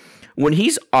two, when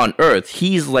he's on Earth,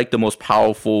 he's like the most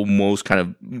powerful, most kind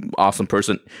of awesome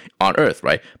person on Earth,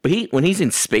 right? But when he's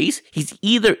in space, he's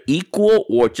either equal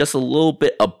or just a little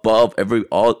bit above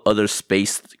all other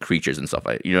space creatures and stuff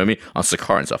like that. You know what I mean? On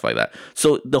Sakaar and stuff like that.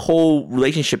 So the whole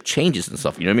relationship changes and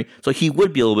stuff. You know what I mean? So he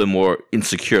would be a little bit more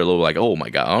insecure, a little like, oh my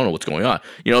god, I don't know what's going on.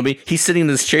 You know what I mean? He's sitting in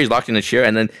this chair, he's locked in a chair,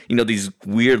 and then these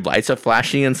weird lights are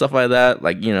flashing and stuff like that.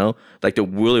 Like like the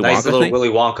Willy Wonka nice little thing. Willy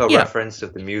Wonka reference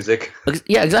with the music.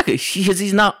 Yeah, exactly. Because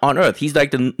he's not on Earth. He's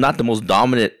like not the most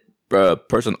dominant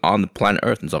person on the planet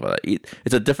Earth and stuff like that.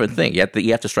 It's a different thing. You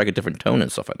have to strike a different tone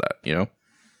and stuff like that.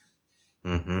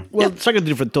 Mm-hmm. Well, strike a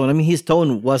different tone. I mean, his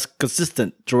tone was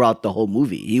consistent throughout the whole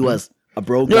movie. He was a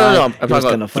bro guy. No. I'm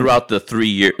talking about throughout the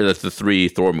 3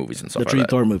 Thor movies and stuff. The 3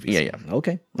 Thor movies. Yeah.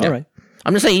 Okay. All right.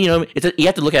 I'm just saying, you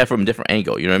have to look at it from a different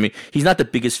angle. You know what I mean? He's not the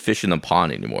biggest fish in the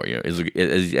pond anymore. Is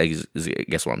I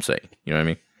guess what I'm saying. You know what I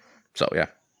mean? So yeah.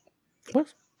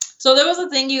 What? So there was a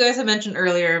thing you guys had mentioned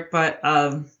earlier, but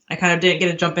I kind of didn't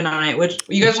get to jump in on it, which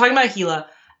you guys were talking about Gila,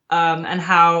 and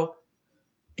how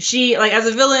she, like, as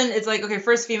a villain, it's like, okay,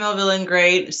 first female villain,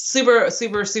 great, super,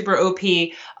 super, super OP.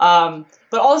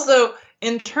 But also,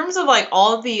 in terms of, like,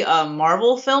 all of the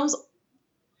Marvel films,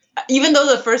 even though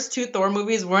the first 2 Thor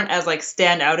movies weren't as, like,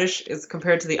 standoutish as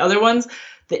compared to the other ones,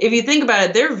 if you think about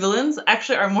it, their villains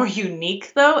actually are more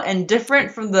unique, though, and different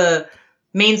from the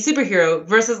main superhero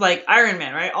versus like Iron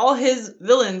Man, right? All his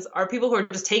villains are people who are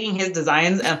just taking his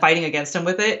designs and fighting against him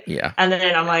with it. Yeah. And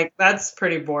then I'm like, that's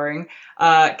pretty boring.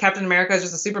 Captain America is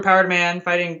just a superpowered man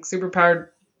fighting superpowered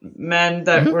men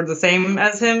that were the same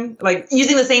as him, like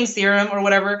using the same serum or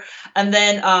whatever. And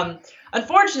then,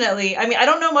 unfortunately, I mean, I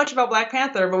don't know much about Black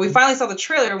Panther, but we finally saw the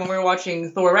trailer when we were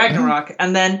watching Thor Ragnarok.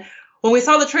 And then when we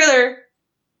saw the trailer,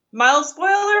 mild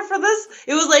spoiler for this,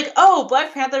 it was like, oh,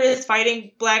 Black Panther is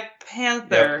fighting Black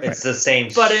Panther. Yeah, it's the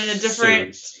same, but in a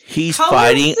different suit. He's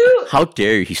fighting suit. How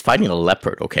dare you? He's fighting a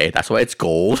leopard, okay? That's why it's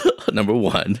gold. Number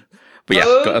one. But yeah,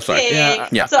 okay. sorry.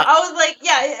 Yeah. So I was like,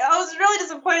 I was really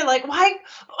disappointed. Like, why?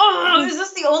 Oh, is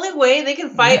this the only way they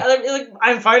can fight? Like,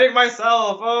 I'm fighting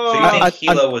myself. Oh. So you think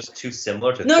Gila was too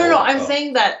similar to Thor? No. I'm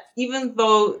saying that even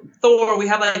though Thor, we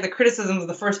have like the criticisms of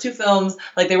the first 2 films,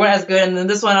 like they weren't as good, and then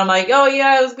this one, I'm like, oh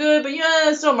yeah, it was good, but yeah,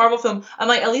 it's still a Marvel film. I'm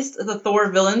like, at least the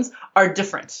Thor villains are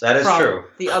different. That is from true.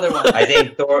 The other one. I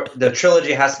think the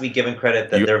trilogy has to be given credit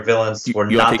that their villains were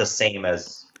not the same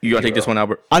as. You want to take this one,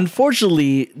 Albert?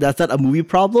 Unfortunately, that's not a movie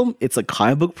problem. It's a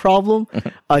comic book problem.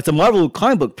 It's a Marvel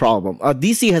comic book problem.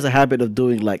 DC has a habit of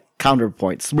doing like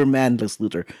counterpoints. Superman, Lex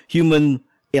Luthor, human,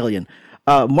 alien.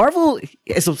 Marvel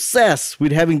is obsessed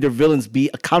with having their villains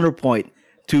be a counterpoint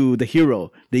to the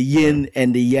hero, the yin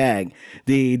and the yang.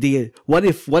 The what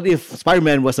if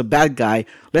Spider-Man was a bad guy?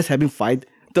 Let's have him fight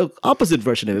the opposite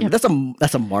version of it. That's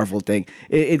a Marvel thing.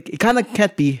 It kind of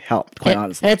can't be helped, quite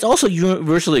honestly. And it's also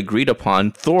universally agreed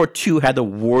upon. Thor 2 had the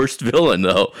worst villain,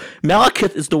 though.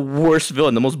 Malekith is the worst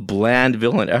villain, the most bland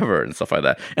villain ever, and stuff like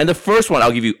that. And the first one,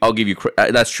 I'll give you.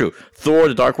 That's true. Thor: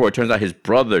 The Dark World. Turns out his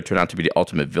brother turned out to be the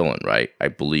ultimate villain, right? I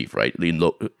believe, right?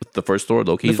 The first Thor,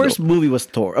 Loki. The first movie was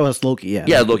Thor. Oh, it was Loki. Yeah.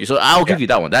 Yeah, Loki. So I'll give you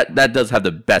that one. That does have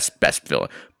the best villain.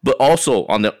 But also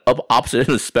on the opposite end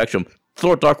of the spectrum,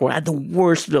 Thor: Dark World had the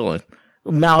worst villain.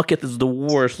 Malekith is the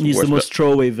worst. He's the most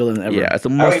throwaway villain ever. Yeah, it's the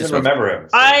I most. don't even remember him.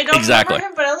 So. I don't Exactly. remember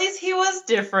him, but at least he was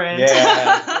different.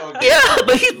 Yeah. Yeah,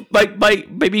 but he's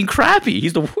by being crappy.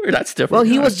 He's the worst. That's different. Well,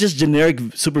 he was just generic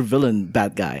super villain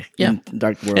bad guy. Yeah. In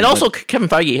Dark World. And also, Kevin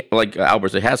Feige, like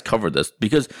Albert, has covered this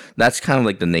because that's kind of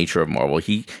like the nature of Marvel.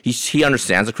 He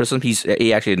understands the criticism.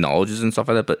 He actually acknowledges and stuff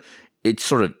like that. But it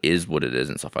sort of is what it is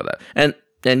and stuff like that. And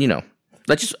and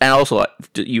also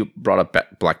you brought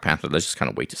up Black Panther. Let's just kind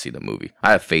of wait to see the movie.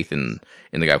 I have faith in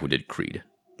the guy who did Creed.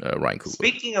 Ryan Coogler.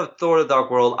 Speaking of Thor: The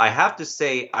Dark World, I have to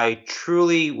say I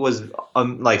truly was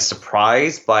like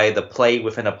surprised by the play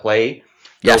within a play.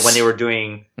 Yes. When they were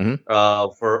doing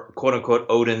for quote unquote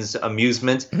Odin's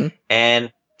amusement,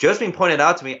 and Josephine pointed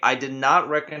out to me, I did not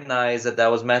recognize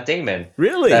that was Matt Damon.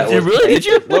 Really? Did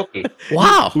you? Loki.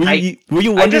 Wow. Were you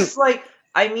wondering? I just like.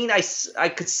 I mean, I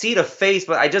could see the face,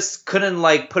 but I just couldn't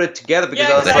like put it together because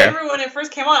I was I like, remember when it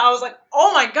first came on, I was like,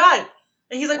 oh my god.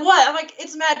 And he's like, what? I'm like,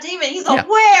 it's Matt Damon. He's like,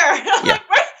 where? And I'm like,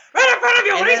 right in front of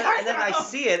you. What are you talking and then about? I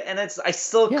see it, and I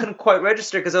still couldn't quite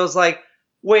register because I was like,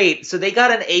 wait, so they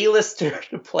got an A-lister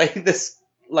to play this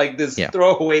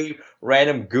throwaway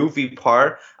random goofy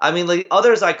part. I mean, like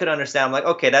others I could understand. I'm like,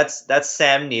 okay, that's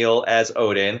Sam Neill as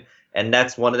Odin, and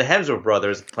that's one of the Hemsworth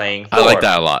brothers playing Thor. I like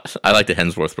that a lot. I like the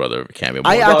Hemsworth brother cameo.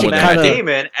 I actually Matt kinda...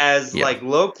 Damon as like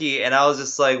Loki, and I was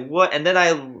just like, what? And then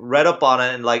I read up on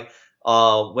it, and like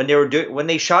when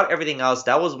they shot everything else,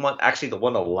 that was one of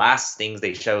the last things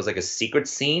they shot was like a secret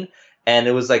scene. And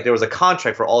it was like there was a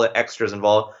contract for all the extras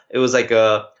involved. It was like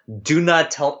do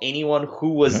not tell anyone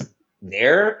who was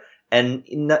there. And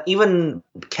even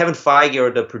Kevin Feige or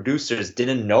the producers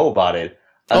didn't know about it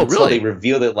until they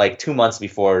revealed it like 2 months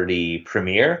before the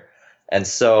premiere. And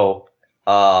so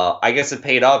I guess it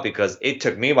paid off because it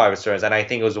took me by surprise. And I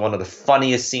think it was one of the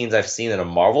funniest scenes I've seen in a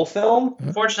Marvel film.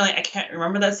 Unfortunately, I can't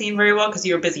remember that scene very well because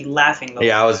you were busy laughing.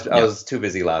 Yeah, I was too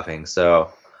busy laughing. So...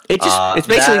 it's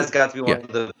basically that's got to be one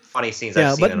of the funny scenes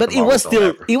I've seen. But it was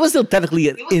still technically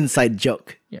an inside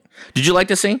joke. Yeah. Did you like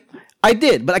the scene? I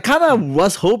did, but I kind of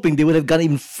was hoping they would have gone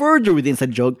even further with the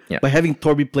inside joke by having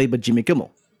Thor be played by Jimmy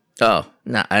Kimmel. Oh,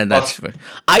 no, and that's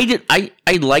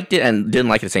I liked it and didn't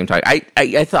like it at the same time.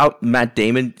 I thought Matt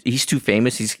Damon, he's too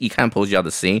famous. He kind of pulls you out of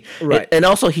the scene, right? And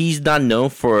also he's not known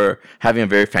for having a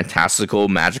very fantastical,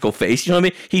 magical face. You know what I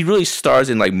mean? He really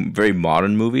stars in like very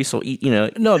modern movies. So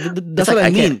no, that's what I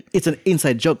mean. It's an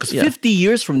inside joke because 50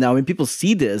 years from now, when people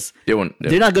see this, they're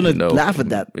not going to laugh at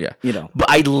that. Yeah, But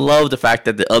I love the fact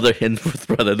that the other Hemsworth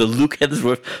brother, the Luke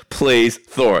Hemsworth, plays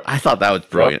Thor. I thought that was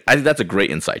brilliant. I think that's a great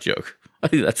inside joke.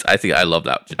 I think I love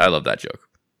that. I love that joke.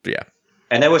 But yeah.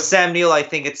 And then with Sam Neill, I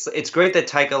think it's great that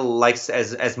Taika likes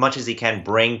as much as he can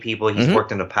bring people he's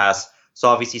worked in the past. So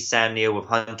obviously Sam Neill with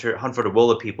Hunt for the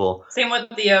Wilder-People. Same with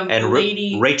the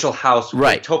lady Rachel House,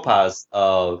 right? Topaz,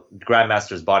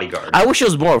 Grandmaster's bodyguard. I wish it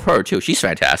was more of her too. She's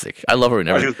fantastic. I love her.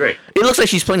 She was great. It looks like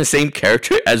she's playing the same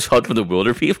character as Hunt for the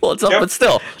Wilder-People itself, but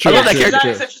still, I love that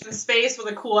character. She's in space with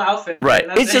a cool outfit. Right.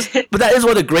 It's just, but that is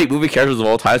one of the great movie characters of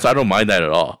all time. So I don't mind that at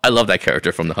all. I love that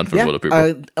character from the Hunt for the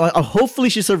Wilder-People. Hopefully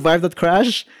she survived that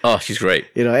crash. Oh, she's great.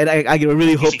 And I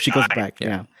really hope she comes back.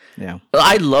 Yeah.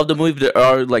 I love the movie. There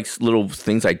are like little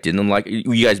things I didn't like.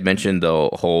 You guys mentioned the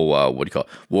whole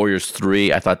Warriors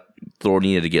 3. I thought Thor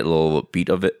needed to get a little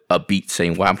a beat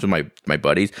saying what happened to my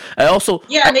buddies. I also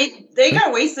they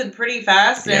got wasted pretty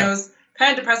fast and it was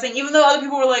kind of depressing. Even though other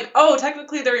people were like, oh,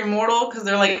 technically they're immortal because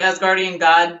they're like Asgardian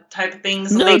god type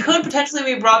things, so they could potentially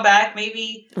be brought back.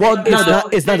 Maybe. Well,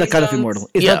 it's not that kind of immortal.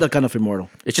 It's not that kind of immortal.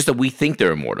 It's just that we think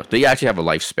they're immortal. They actually have a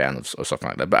lifespan of something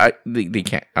like that. But they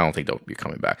can't. I don't think they'll be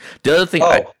coming back. The other thing.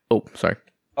 Sorry.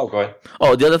 Oh, go ahead.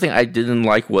 Oh, the other thing I didn't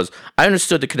like was I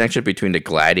understood the connection between the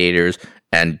gladiators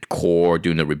and Korg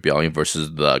doing the rebellion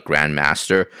versus the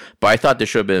Grandmaster, but I thought there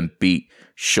should have been a beat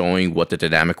showing what the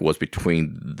dynamic was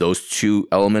between those two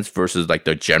elements versus like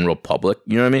the general public.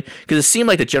 You know what I mean? Because it seemed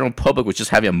like the general public was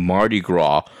just having a Mardi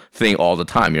Gras thing all the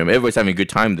time. You know what I mean? Everybody's having a good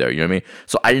time there. You know what I mean?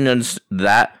 So I didn't understand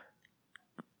that.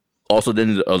 Also,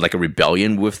 then like a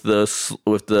rebellion with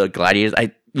the gladiators.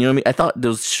 You know what I mean? I thought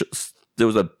there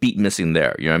was a beat missing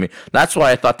there. You know what I mean? That's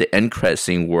why I thought the end credit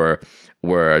scene where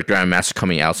Grandmaster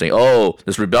coming out saying, "Oh,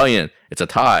 this rebellion, it's a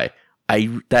tie."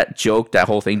 That joke, that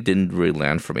whole thing didn't really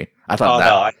land for me. I thought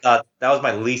I thought that was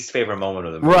my least favorite moment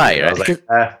of the movie. Right. I was like,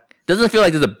 doesn't it feel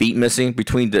like there's a beat missing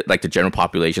between the general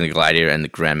population, the gladiator, and the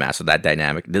Grandmaster? That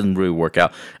dynamic didn't really work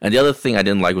out. And the other thing I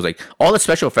didn't like was like all the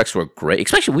special effects were great.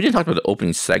 Especially we didn't talk about the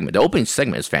opening segment. The opening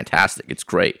segment is fantastic. It's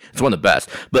great. It's one of the best.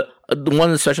 But one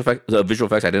of the special effects, the visual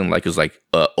effects I didn't like was like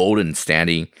Odin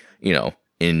standing,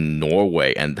 in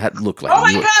Norway, and that looked like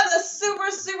God, the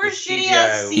super shitty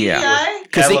ass CGI. Yeah.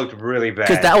 That looked really bad.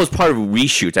 Because that was part of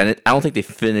reshoots, and I don't think they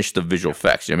finished the visual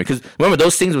effects. You know what I mean? Because remember,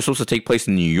 those things were supposed to take place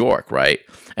in New York, right?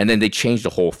 And then they changed the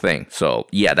whole thing. So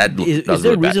yeah, that is was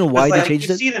there really a reason bad. why they like, changed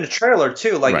you it? see it in the trailer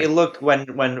too. Like it looked when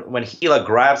Gila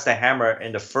grabs the hammer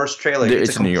in the first trailer,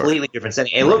 it's a completely different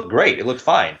setting. It looked great. It looked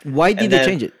fine. Why did they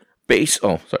change it?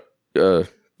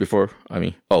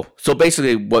 So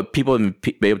basically what people have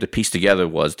been able to piece together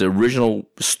was the original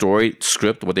story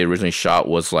script, what they originally shot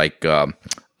was like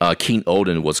King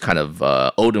Odin was kind of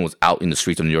Odin was out in the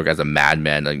streets of New York as a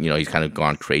madman. He's kind of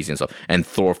gone crazy and stuff. And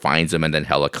Thor finds him, and then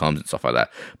Hela comes and stuff like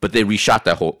that. But they they scrapped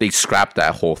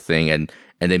that whole thing, and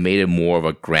they made it more of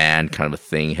a grand kind of a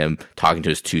thing. Him talking to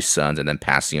his two sons and then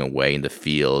passing away in the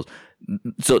field.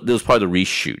 So there was part of the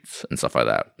reshoots and stuff like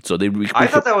that. So I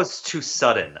thought that was too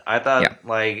sudden. I thought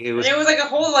it was like a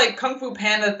whole like Kung Fu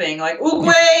Panda thing. Like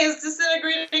Oogway is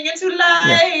disintegrating into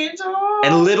light. Oh.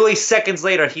 And literally seconds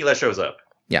later, Hela shows up.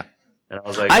 Yeah. And I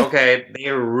was like, okay,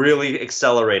 they're really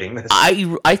accelerating this.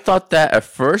 I thought that at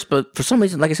first, but for some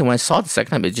reason, like I said, when I saw it the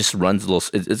second time, it just runs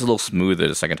it's a little smoother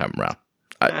the second time around.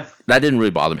 That didn't really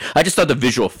bother me. I just thought the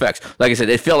visual effects, like I said,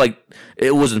 it felt like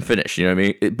it wasn't finished. You know what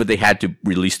I mean? But they had to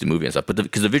release the movie and stuff. But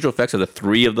because the visual effects of the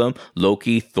three of them,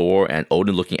 Loki, Thor, and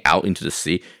Odin looking out into the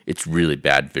sea, it's really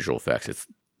bad visual effects. It's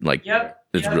like,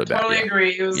 it's really bad. Totally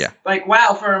agree. It was like,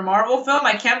 wow, for a Marvel film,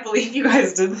 I can't believe you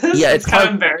guys did this. Yeah, it's kind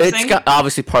of embarrassing. It's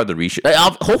obviously part of the reshoot.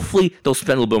 Hopefully, they'll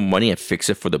spend a little bit of money and fix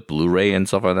it for the Blu-ray and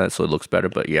stuff like that, so it looks better.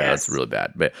 But it's really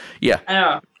bad. But I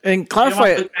know. And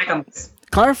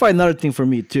clarify another thing for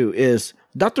me too is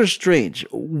Doctor Strange.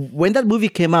 When that movie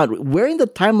came out, where in the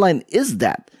timeline is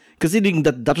that? Considering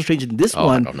that Doctor Strange in this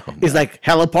one is like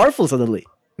hella powerful suddenly.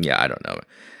 Yeah, I don't know.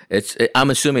 I'm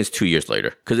assuming it's 2 years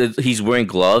later because he's wearing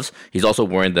gloves. He's also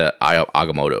wearing the Eye of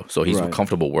Agamotto, so he's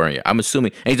comfortable wearing it. I'm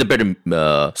assuming, and he's a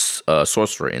better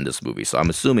sorcerer in this movie, so I'm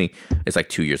assuming it's like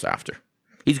 2 years after.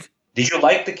 Did you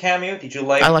like the cameo? Did you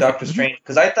like Doctor Strange?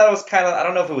 Because I thought it was kind of, I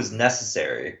don't know if it was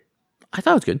necessary. I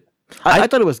thought it was good. I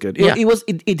thought it was good.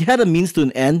 It had a means to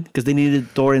an end because they needed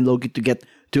Thor and Loki to get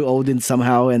to Odin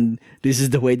somehow, and this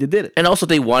is the way they did it. And also,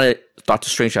 they wanted Doctor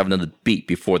Strange to have another beat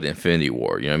before the Infinity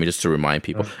War. You know what I mean? Just to remind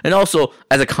people. And also,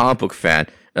 as a comic book fan,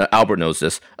 Albert knows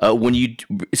this. When you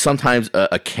sometimes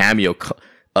a cameo.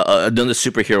 Another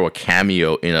superhero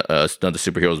cameo in another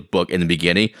superhero's book in the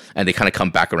beginning, and they kind of come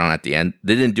back around at the end.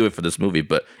 They didn't do it for this movie,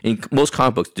 but in most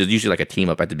comic books, there's usually like a team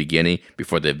up at the beginning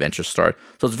before the adventures start.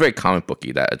 So it's very comic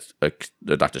booky that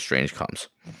the Doctor Strange comes.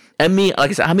 And me, like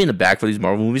I said, I'm in the bag for these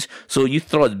Marvel movies. So you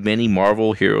throw as many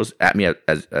Marvel heroes at me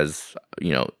as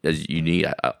you need.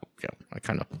 I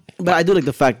kind of. But I do like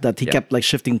the fact that he kept like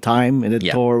shifting time, and then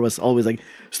Thor was always like,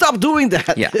 "Stop doing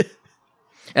that." Yeah.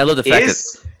 And I love the fact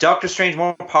that Doctor Strange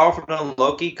more powerful than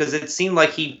Loki? Because it seemed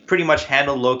like he pretty much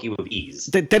handled Loki with ease.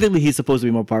 Technically, he's supposed to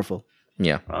be more powerful.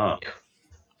 Yeah.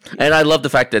 And I love the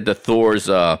fact that the Thor's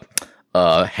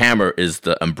hammer is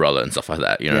the umbrella and stuff like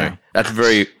that. You know, that's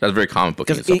very comic book.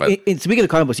 Speaking of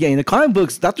comic books, in the comic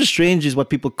books, Doctor Strange is what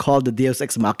people call the Deus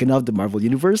Ex Machina of the Marvel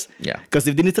universe. Yeah. Because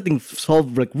if they need something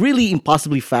solved like really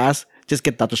impossibly fast, just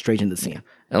get Doctor Strange in the scene.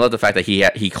 And I love the fact that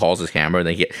he calls his hammer, and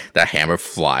then that hammer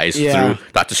flies through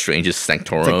Doctor Strange's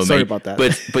sanctorum. Like, sorry about that.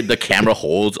 But the camera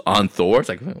holds on Thor. It's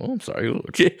like, oh, I'm sorry.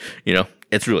 You know,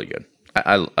 it's really good.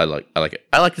 I like it.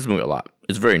 I like this movie a lot.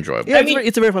 It's very enjoyable. Yeah,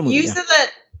 it's a very fun movie. You said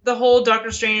that the whole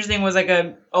Doctor Strange thing was like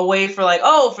a way for like,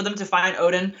 for them to find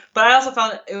Odin. But I also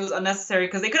found it was unnecessary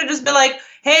because they could have just been like,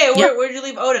 hey, where'd you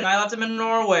leave Odin? I left him in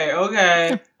Norway. Okay.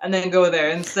 Yeah. And then go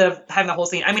there instead of having the whole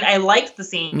scene. I mean, I liked the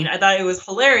scene. Mm-hmm. I thought it was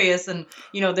hilarious and,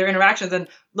 their interactions and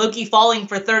Loki falling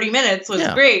for 30 minutes was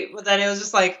great. But then it was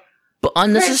just like, But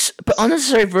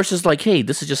unnecessary versus like, hey,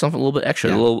 this is just something a little bit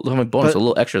extra, a little bonus, a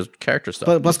little extra character stuff.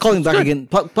 But plus calling back again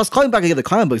the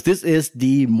comic books. This is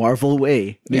the Marvel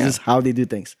way. This is how they do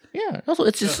things. Yeah. Also,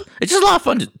 it's just a lot of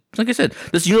fun. Like I said,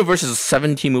 this universe is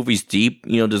 17 movies deep.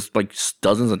 There's like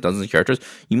dozens and dozens of characters.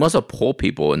 You must have pulled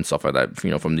people and stuff like that.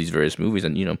 From these various movies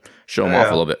and show them off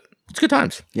a little bit. It's good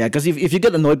times. Yeah, because if you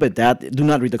get annoyed by that, do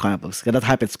not read the comic books. Because that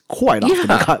happens quite often in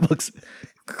the comic books.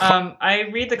 I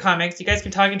read the comics. You guys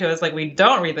keep talking to us like we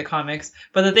don't read the comics.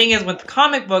 But the thing is, with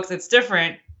comic books, it's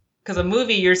different. Because a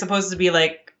movie, you're supposed to be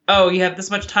like, oh, you have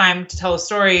this much time to tell a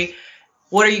story.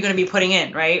 What are you going to be putting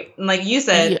in, right? And like you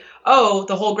said,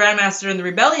 the whole Grandmaster and the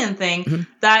Rebellion thing,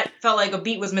 that felt like a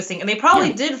beat was missing. And they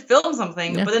probably did film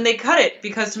something, but then they cut it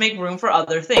because to make room for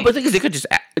other things. But the thing is, they could just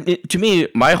to me,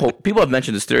 people have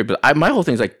mentioned this theory, but my whole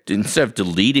thing is like, instead of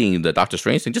deleting the Doctor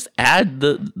Strange thing, just add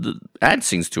the add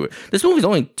scenes to it. This movie's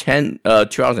only 2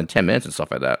 hours and 10 minutes and stuff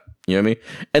like that. You know what I mean?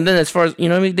 And then as far as,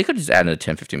 they could just add in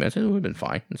 10, 15 minutes. It would have been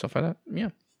fine and stuff like that. Yeah.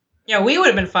 Yeah, we would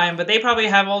have been fine, but they probably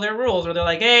have all their rules where they're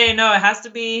like, hey, no, it has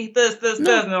to be this, and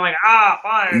they're like,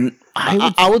 fine.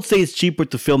 I would say it's cheaper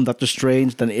to film Doctor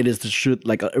Strange than it is to shoot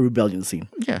like a Rebellion scene.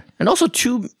 Yeah, and also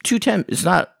 2:10, it's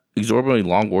not exorbitantly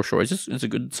long or short. It's a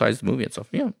good sized movie and stuff.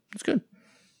 Yeah, it's good.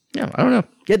 Yeah, I don't know.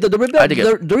 Yeah, the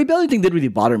Rebellion thing didn't really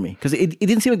bother me because it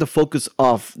didn't seem like the focus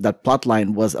of that plot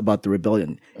line was about the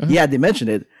Rebellion. Mm-hmm. Yeah, they mentioned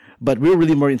it, but we were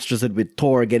really more interested with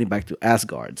Thor getting back to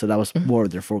Asgard, so that was more of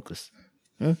their focus.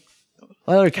 Mm-hmm.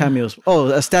 What other cameos?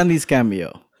 Oh, Stanley's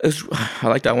cameo. I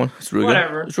like that one. It's really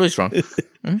good. It's really strong.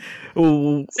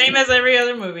 Same as every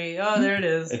other movie. Oh, there it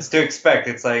is. It's to expect.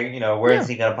 It's like, where is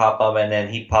he going to pop up? And then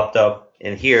he popped up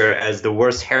in here as the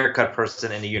worst haircut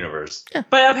person in the universe. Yeah.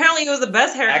 But apparently it was the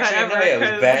best haircut ever. No, it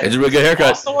was bad. It's a really good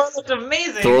haircut. Thor looked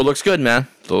amazing. Thor looks good, man.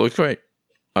 Thor looks great.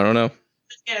 I don't know.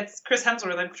 Yeah, it's Chris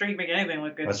Hemsworth. I'm sure he'd make anything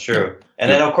look good. That's true.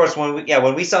 And then, of course, when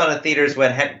we saw it in the theaters,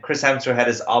 when Chris Hemsworth had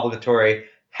his obligatory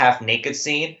half-naked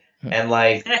scene, and,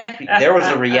 there was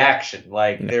a reaction.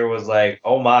 There was,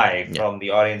 oh, my, from the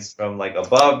audience from,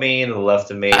 above me and the left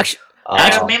of me.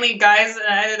 Actually, mainly guys,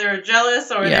 either they were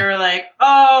jealous or they were like,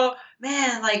 oh,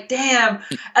 man, damn.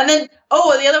 And then,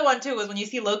 the other one, too, was when you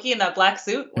see Loki in that black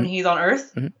suit when he's on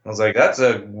Earth. I was like, that's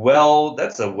a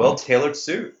well-tailored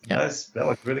suit. Yeah. That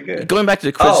looks really good. Going back to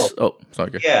the Chris...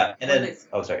 sorry. Yeah, and then...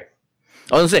 Oh, sorry.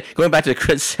 I was going to say, going back to the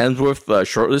Chris Hemsworth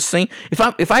shortlist thing,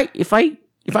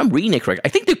 if I'm reading it correct, I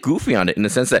think they're goofy on it in the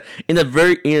sense that in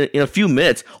a few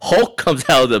minutes, Hulk comes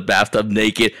out of the bathtub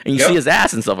naked and you see his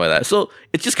ass and stuff like that. So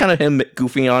it's just kind of him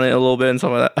goofing on it a little bit and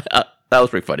stuff like that. That was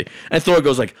pretty funny. And Thor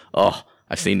goes like, "Oh,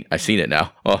 I've seen it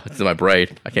now. Oh, it's in my brain.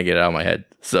 I can't get it out of my head."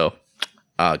 So,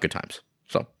 good times.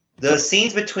 So the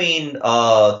scenes between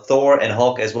Thor and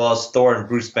Hulk, as well as Thor and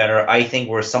Bruce Banner, I think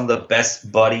were some of the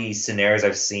best buddy scenarios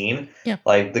I've seen. Yeah.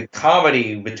 The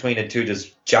comedy between the two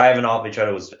just jiving off each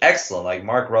other was excellent.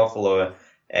 Mark Ruffalo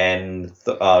and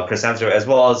Chris Hemsworth, as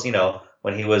well as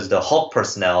when he was the Hulk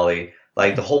personality,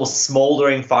 the whole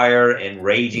smoldering fire and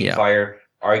raging fire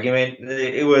argument.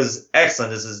 It was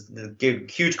excellent. This is give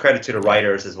huge credit to the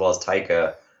writers as well as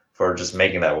Taika for just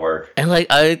making that work. And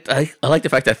I like the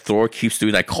fact that Thor keeps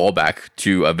doing that callback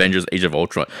to Avengers Age of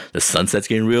Ultron. The sunset's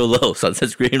getting real low.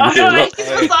 Sunset's getting real low. He's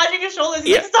massaging his shoulders.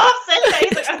 He's like, stop saying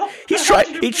that. He's like,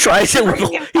 he tries it with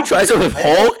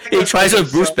Hulk. He tries it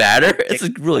with Bruce Banner. It's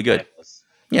really good.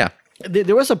 Yeah.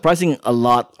 There was surprising a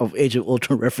lot of Age of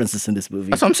Ultron references in this movie.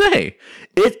 That's what I'm saying.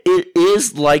 It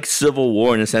is like Civil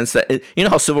War in the sense that you know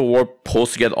how Civil War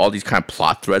pulls together all these kind of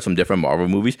plot threads from different Marvel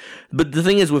movies. But the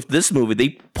thing is, with this movie,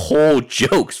 they pull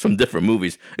jokes from different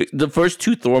movies. The first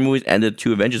two Thor movies and the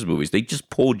two Avengers movies, they just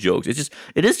pull jokes. It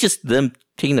is just them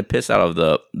taking the piss out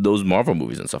of those Marvel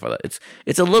movies and stuff like that.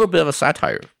 It's a little bit of a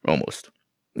satire almost.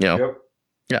 Yeah,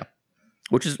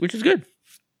 which is good.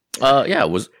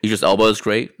 Was Idris Elba is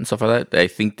great and stuff like that. I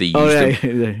think they used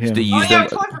them. They used them. I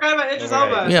totally forgot about Idris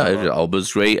Elba. Yeah, Idris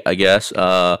Elba's great, I guess.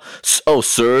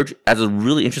 Surge has a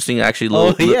really interesting, actually.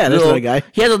 That's the guy.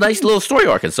 He has a nice little story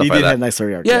arc and stuff like that. He did have a nice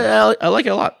story arc. Yeah, I like it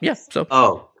a lot. Yeah. So.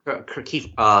 Carl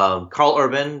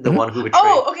Urban, the one who betrayed.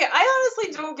 Oh, okay. I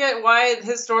honestly don't get why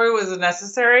his story was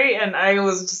necessary, and I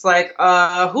was just like,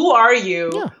 who are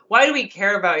you? Yeah. Why do we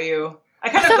care about you? I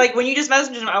kind of when you just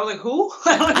messaged him, I was like, who?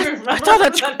 I don't even remember. I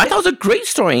thought it was a great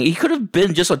story. He could have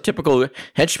been just a typical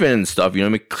henchman and stuff,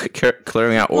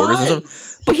 clearing out orders and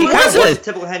stuff. But he was a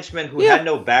typical henchman who had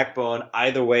no backbone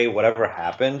either way, whatever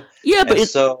happened. Yeah, but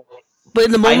but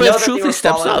in the moment of truth, he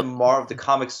steps up. More of the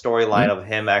comic storyline of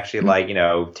him actually,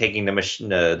 taking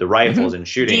the rifles and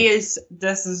shooting.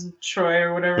 This is Troy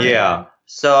or whatever. Yeah.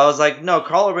 So I was like, no,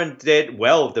 Carl Urban did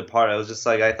well with the part. I was just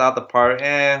like, I thought the part,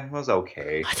 was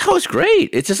okay. I thought it was great.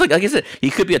 It's just like I said, he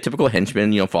could be a typical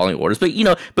henchman, following orders, but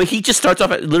but he just starts off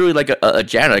literally like a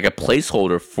janitor, like a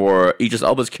placeholder for Idris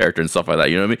Elba's character and stuff like that.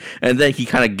 You know what I mean? And then he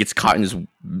kind of gets caught in this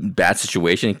bad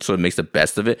situation, sort of makes the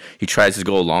best of it. He tries to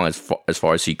go along as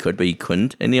far as he could, but he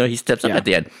couldn't, and he steps up at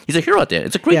the end. He's a hero at the end.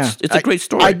 It's a great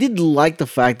story. I did like the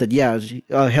fact that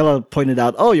Hela pointed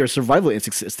out, your survival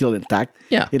instinct is still intact.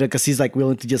 Yeah, because he's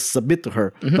willing to just submit to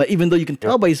her. Mm-hmm. But even though you can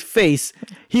tell by his face,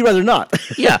 he'd rather not.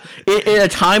 Yeah, in a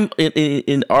time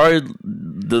in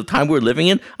the time we're living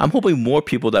in, I'm hoping more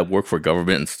people that work for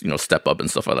government, step up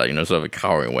and stuff like that. Sort of a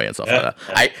cowering way and stuff like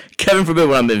that. Heaven forbid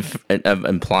what I'm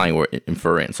implying or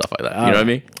inferring and stuff like that. You know what I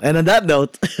mean? And on that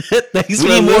note, thanks we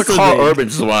need more Carl Urban.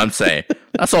 Is what I'm saying.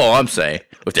 That's all I'm saying.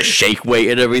 With the shake weight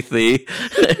and everything,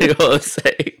 you know what I'm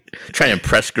saying? Trying to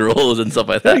impress girls and stuff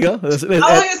like that. There you go. I was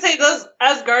gonna say those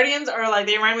Asgardians are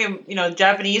they remind me of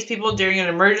Japanese people during an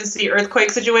emergency earthquake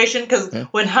situation. Because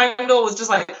when Heimdall was just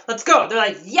like, "Let's go," they're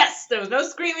like, "Yes!" There was no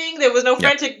screaming, there was no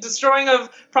frantic destroying of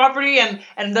property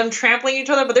and them trampling each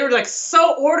other, but they were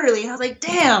so orderly. And I was like,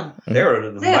 "Damn!" They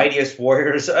were the mightiest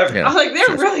warriors ever. I was like,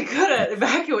 they're really good at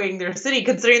evacuating their city,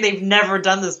 considering they've never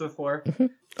done this before.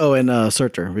 Oh, and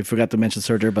Surtur. We forgot to mention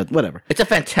Surtur, but whatever. It's a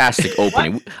fantastic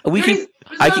opening. We can.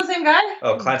 The same guy?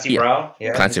 Oh, Clancy Brown?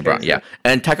 Yeah, Clancy Brown, yeah.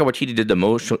 And Taika Waititi did the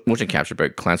motion capture,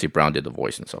 but Clancy Brown did the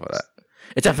voice and stuff like that.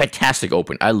 It's a fantastic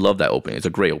opening. I love that opening. It's a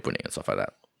great opening and stuff like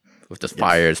that. With the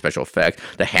fire, special effects,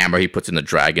 the hammer he puts in the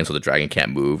dragon so the dragon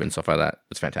can't move and stuff like that.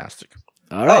 It's fantastic.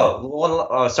 All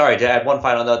right. Sorry to add one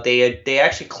final note. They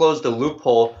actually closed the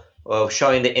loophole of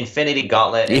showing the Infinity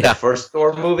Gauntlet in the first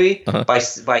Thor movie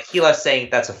by Gila saying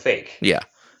that's a fake. Yeah,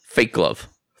 fake glove,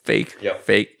 fake,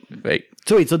 fake.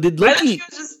 So did Loki? I thought she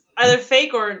was just either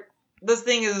fake or this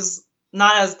thing is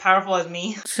not as powerful as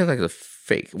me. It seems like a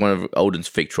fake, one of Odin's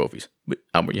fake trophies.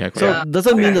 Albert, does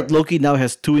that mean that Loki now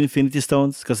has 2 Infinity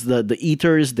Stones? Because the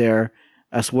Ether is there,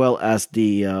 as well as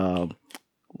the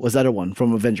what's the other one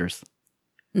from Avengers?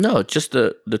 No, just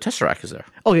the Tesseract is there.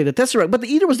 Okay, the Tesseract, but the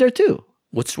Ether was there too.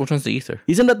 Which one's the Ether?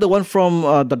 Isn't that the one from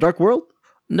the Dark World?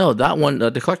 No, that one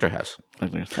the Collector has.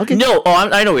 Okay. No,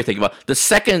 I know what you're thinking about. The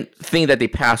second thing that they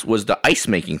passed was the ice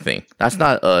making thing. That's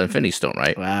not Infinity Stone,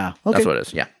 right? Wow. Okay. That's what it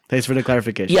is. Yeah. Thanks for the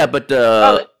clarification. Yeah, but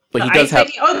he does have.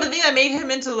 The thing that made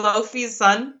him into Luffy's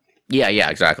son. Yeah,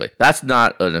 exactly. That's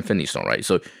not an Infinity Stone, right?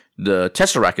 So the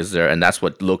Tesseract is there, and that's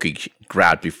what Loki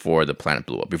grabbed before the planet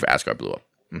blew up, before Asgard blew up.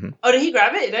 Mm-hmm. Oh, did he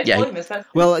grab it? Did I totally miss that?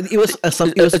 Well, it was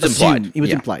implied. It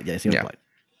was implied. Yes, implied.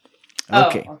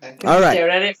 Okay. All right. He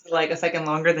stared at it for like a second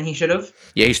longer than he should have.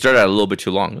 Yeah, he started out a little bit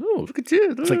too long. Oh, look at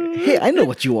you. It's like, hey, I know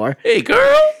what you are. Hey,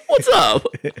 girl, what's up?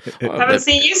 Haven't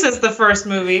seen you since the first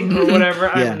movie or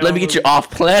whatever. Yeah. Let me get you off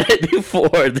planet before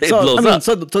they blows up.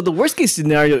 So the worst case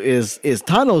scenario is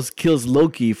Thanos kills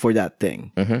Loki for that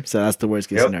thing. Mm-hmm. So that's the worst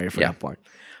case scenario for that part.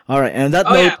 All right, and on that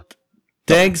note,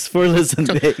 thanks for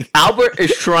listening. Albert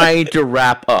is trying to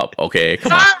wrap up. Okay,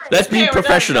 come on. Let's be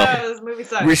professional.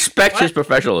 Respect his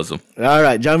professionalism. All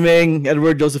right, Jiaming,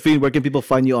 Edward, Josephine, where can people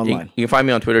find you online? You can find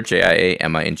me on Twitter,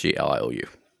 JIAMINGLIOU.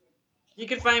 You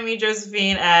can find me,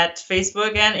 Josephine, at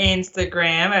Facebook and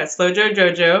Instagram at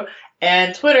SlowJoJojo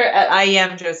and Twitter at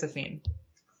IamJosephine.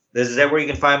 This is Edward. You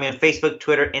can find me on Facebook,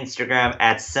 Twitter, Instagram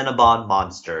at Cinnabon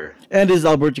Monster. And this is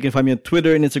Albert. You can find me on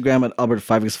Twitter and Instagram at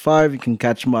Albert5x5. You can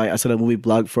catch my I Said a Movie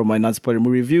blog for my non-spoiler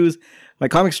movie reviews, my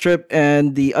comic strip,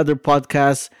 and the other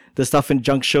podcasts, the Stuff and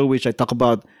Junk Show, which I talk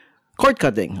about cord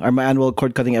cutting, my annual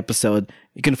cord cutting episode.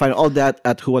 You can find all that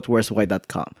at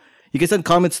whowhatwhereswhy.com. You can send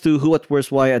comments to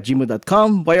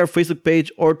whowhatwhereswhy@gmail.com, via our Facebook page,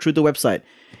 or through the website.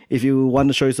 If you want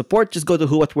to show your support, just go to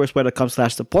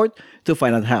whowhatwhereswhy.com/support to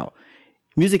find out how.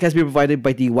 Music has been provided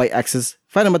by the Y-Axis.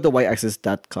 Find them at the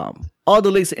Y-Axis.com. All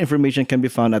the links and information can be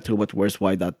found at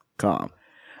whowhatwhereswhy.com.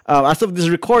 As of this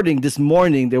recording, this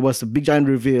morning, there was a big giant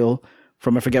reveal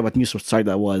from, I forget what news site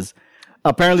that was.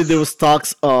 Apparently, there was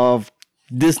talks of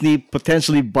Disney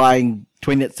potentially buying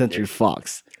 20th Century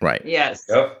Fox. Right. Yes.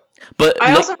 Yep. But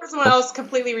I also heard someone else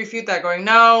completely refute that, going,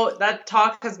 no, that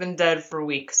talk has been dead for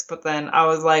weeks. But then I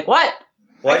was like, what?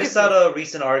 Well, I just saw a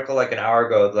recent article like an hour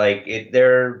ago. Like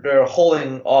they're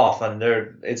holding off on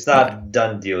it's not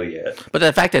done deal yet. But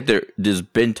the fact that there's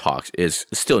been talks is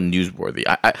still newsworthy.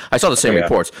 I saw the same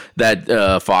reports that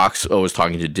Fox was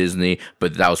talking to Disney,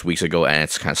 but that was weeks ago, and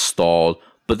it's kind of stalled.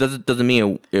 But that doesn't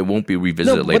mean it won't be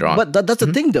revisited later on. But that's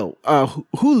the thing, though.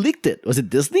 Who leaked it? Was it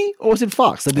Disney or was it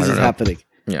Fox that this is happening?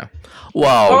 Yeah.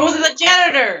 Well. Or was it the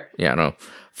janitor? Yeah, no.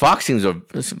 Fox seems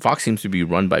to be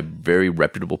run by very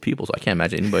reputable people, so I can't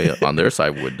imagine anybody on their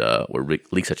side would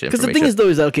leak such information. Because the thing is, though,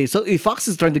 is that, okay, so if Fox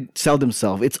is trying to sell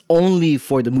themselves, it's only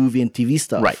for the movie and TV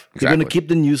stuff. Right, exactly. They're going to keep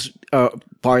the news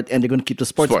part, and they're going to keep the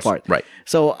sports part. Right.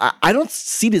 So I don't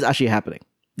see this actually happening.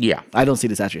 Yeah. I don't see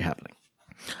this actually happening.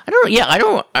 I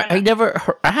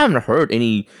haven't heard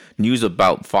any news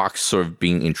about Fox sort of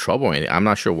being in trouble or anything. I'm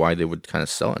not sure why they would kind of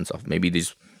sell it and stuff. Maybe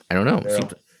these, I don't know.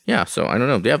 Yeah, so I don't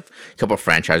know. They have a couple of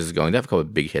franchises going. They have a couple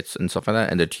of big hits and stuff like that,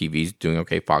 and their TV's doing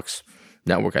okay. Fox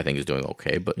Network, I think, is doing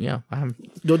okay. But yeah,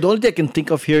 the only thing I can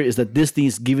think of here is that Disney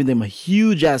is giving them a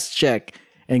huge ass check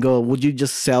and go, "Would you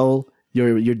just sell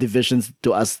your divisions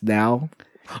to us now?"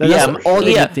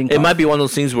 It might be one of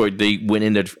those things where they went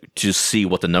in there to see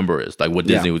what the number is, like what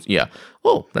Disney was. Yeah.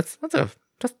 Oh, that's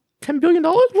 $10 billion.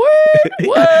 What?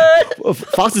 Well,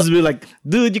 Fox is really like,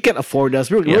 dude, you can't afford us.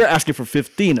 We're asking for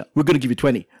 15. We're gonna give you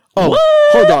 20. Oh, what?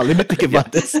 Hold on, let me think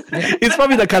about this. It's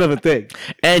probably that kind of a thing.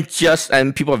 And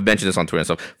people have mentioned this on Twitter and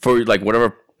stuff for like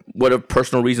whatever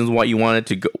personal reasons why you wanted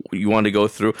to go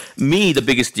through. Me, the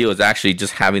biggest deal is actually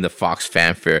just having the Fox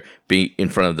fanfare be in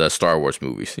front of the Star Wars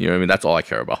movies. You know what I mean? That's all I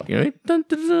care about. You know what I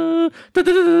mean?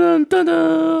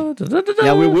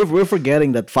 Yeah, we're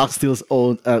forgetting that Fox still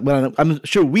owns. Well, I'm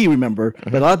sure we remember,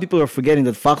 but a lot of people are forgetting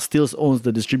that Fox still owns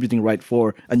the distributing right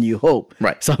for A New Hope.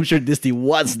 Right. So I'm sure Disney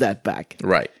wants that back.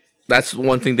 Right. That's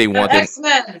one thing they want.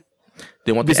 X-Men.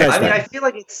 They want the Besides X-Men. I mean, I feel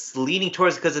like it's leaning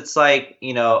towards because it's like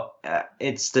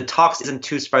it's the talks isn't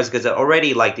too surprising because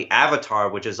already like the Avatar,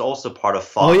 which is also part of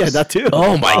Fox. Oh yeah, that too.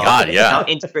 Oh my God, is yeah. now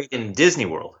integrated in Disney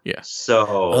World. Yeah. So.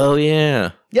 Oh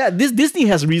yeah. Yeah, Disney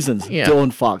has reasons to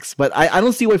own Fox, but I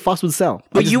don't see why Fox would sell.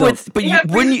 But you would, but You you have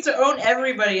wouldn't. reasons to own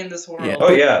everybody in this world. Yeah.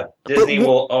 Oh yeah, Disney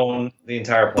will own the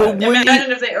entire planet. But when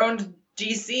Imagine if they owned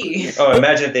DC. Oh,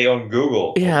 imagine if they own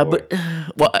Google. Yeah, but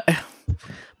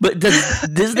but does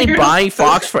Disney buy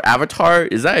Fox for Avatar?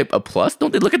 Is that a plus?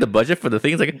 Don't they look at the budget for the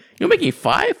things like you're making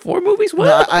 4 movies? What?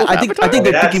 No, I think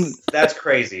they're thinking that's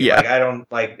crazy. Yeah. Like I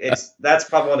don't like that's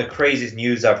probably one of the craziest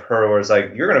news I've heard where it's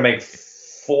like you're gonna make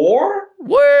 4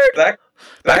 word back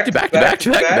to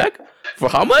back for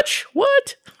how much?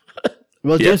 What?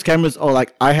 Well, James Cameron's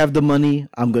like, I have the money,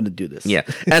 I'm gonna do this. Yeah.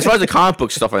 And as far as the comic book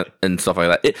stuff and stuff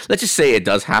like that, let's just say it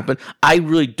does happen. I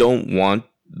really don't want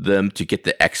them to get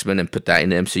the X-Men and put that in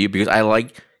the MCU because I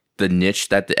like the niche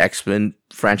that the X-Men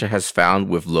franchise has found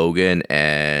with Logan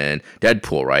and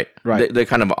Deadpool, right? Right. They're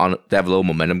kind of they have a little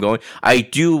momentum going. I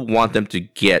do want them to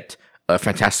get a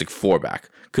Fantastic Four back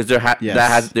because there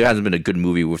hasn't been a good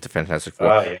movie with the Fantastic Four,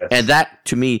 yes. and that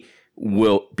to me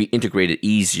will be integrated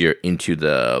easier into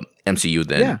the MCU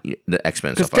than the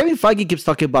X-Men Because stuff. Kevin Feige keeps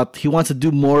talking about he wants to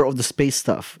do more of the space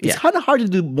stuff. It's kind of hard to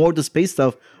do more of the space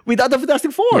stuff without the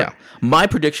Fantastic Four. Yeah, my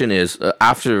prediction is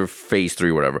after Phase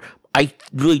 3, whatever. I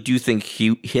really do think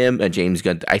him and James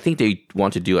Gunn. I think they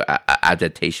want to do an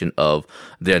adaptation of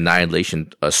the Annihilation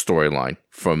storyline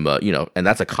from and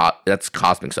that's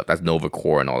cosmic stuff. That's Nova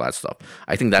Corps and all that stuff.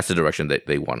 I think that's the direction that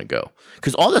they want to go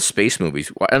because all the space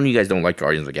movies. I know you guys don't like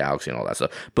Guardians of the Galaxy and all that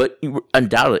stuff, but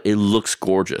undoubtedly it looks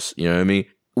gorgeous. You know what I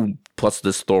mean? Plus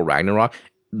this Thor Ragnarok.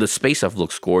 The space stuff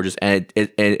looks gorgeous, and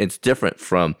it's different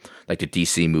from like the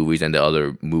DC movies and the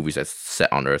other movies that's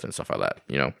set on Earth and stuff like that.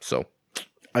 So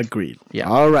Agreed. Yeah.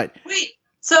 All right. Wait,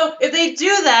 so if they do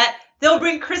that, they'll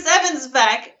bring Chris Evans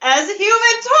back as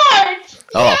Human Torch.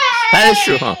 Oh, that is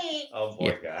true, huh? Oh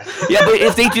boy, God. Yeah, but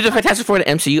if they do the Fantastic Four in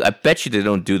the MCU, I bet you they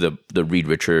don't do the Reed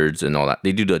Richards and all that.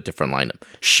 They do the different lineup,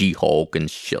 She-Hulk and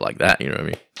shit like that. You know what I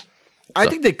mean? I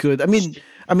think they could. I mean,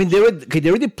 they're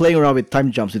already playing around with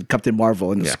time jumps with Captain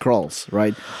Marvel and the Skrulls,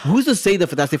 right? Who's to say the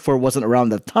Fantastic Four wasn't around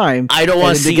that time? I don't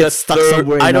want to see a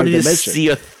third. I don't need to dimension? see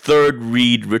a third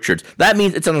Reed Richards. That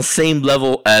means it's on the same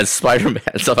level as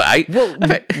Spider-Man. So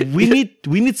we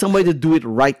need somebody to do it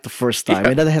right the first time,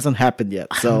 and that hasn't happened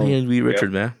yet. So Reed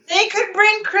Richards, man. They could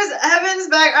bring Chris Evans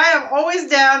back. I am always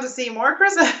down to see more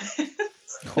Chris Evans.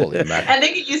 Holy man! And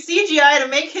they could use CGI to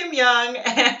make him young.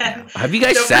 And have you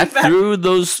guys sat through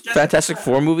those Fantastic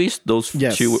Four movies? Those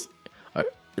two,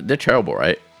 they're terrible,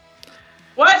 right?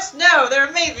 What? No, they're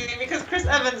amazing because Chris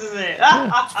Evans is in it.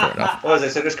 What was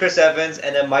it? So there's Chris Evans,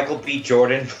 and then Michael B.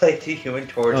 Jordan played the Human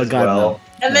Torch as well. No.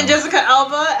 And then Jessica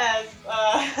Alba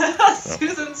as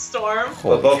Susan Storm.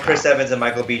 But both Chris Evans and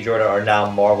Michael B. Jordan are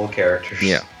now Marvel characters.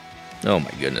 Yeah. Oh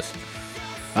my goodness.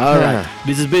 All right.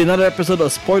 This has been another episode of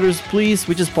Spoilers Please,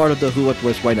 which is part of the Who, What,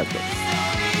 Where's, Why Network.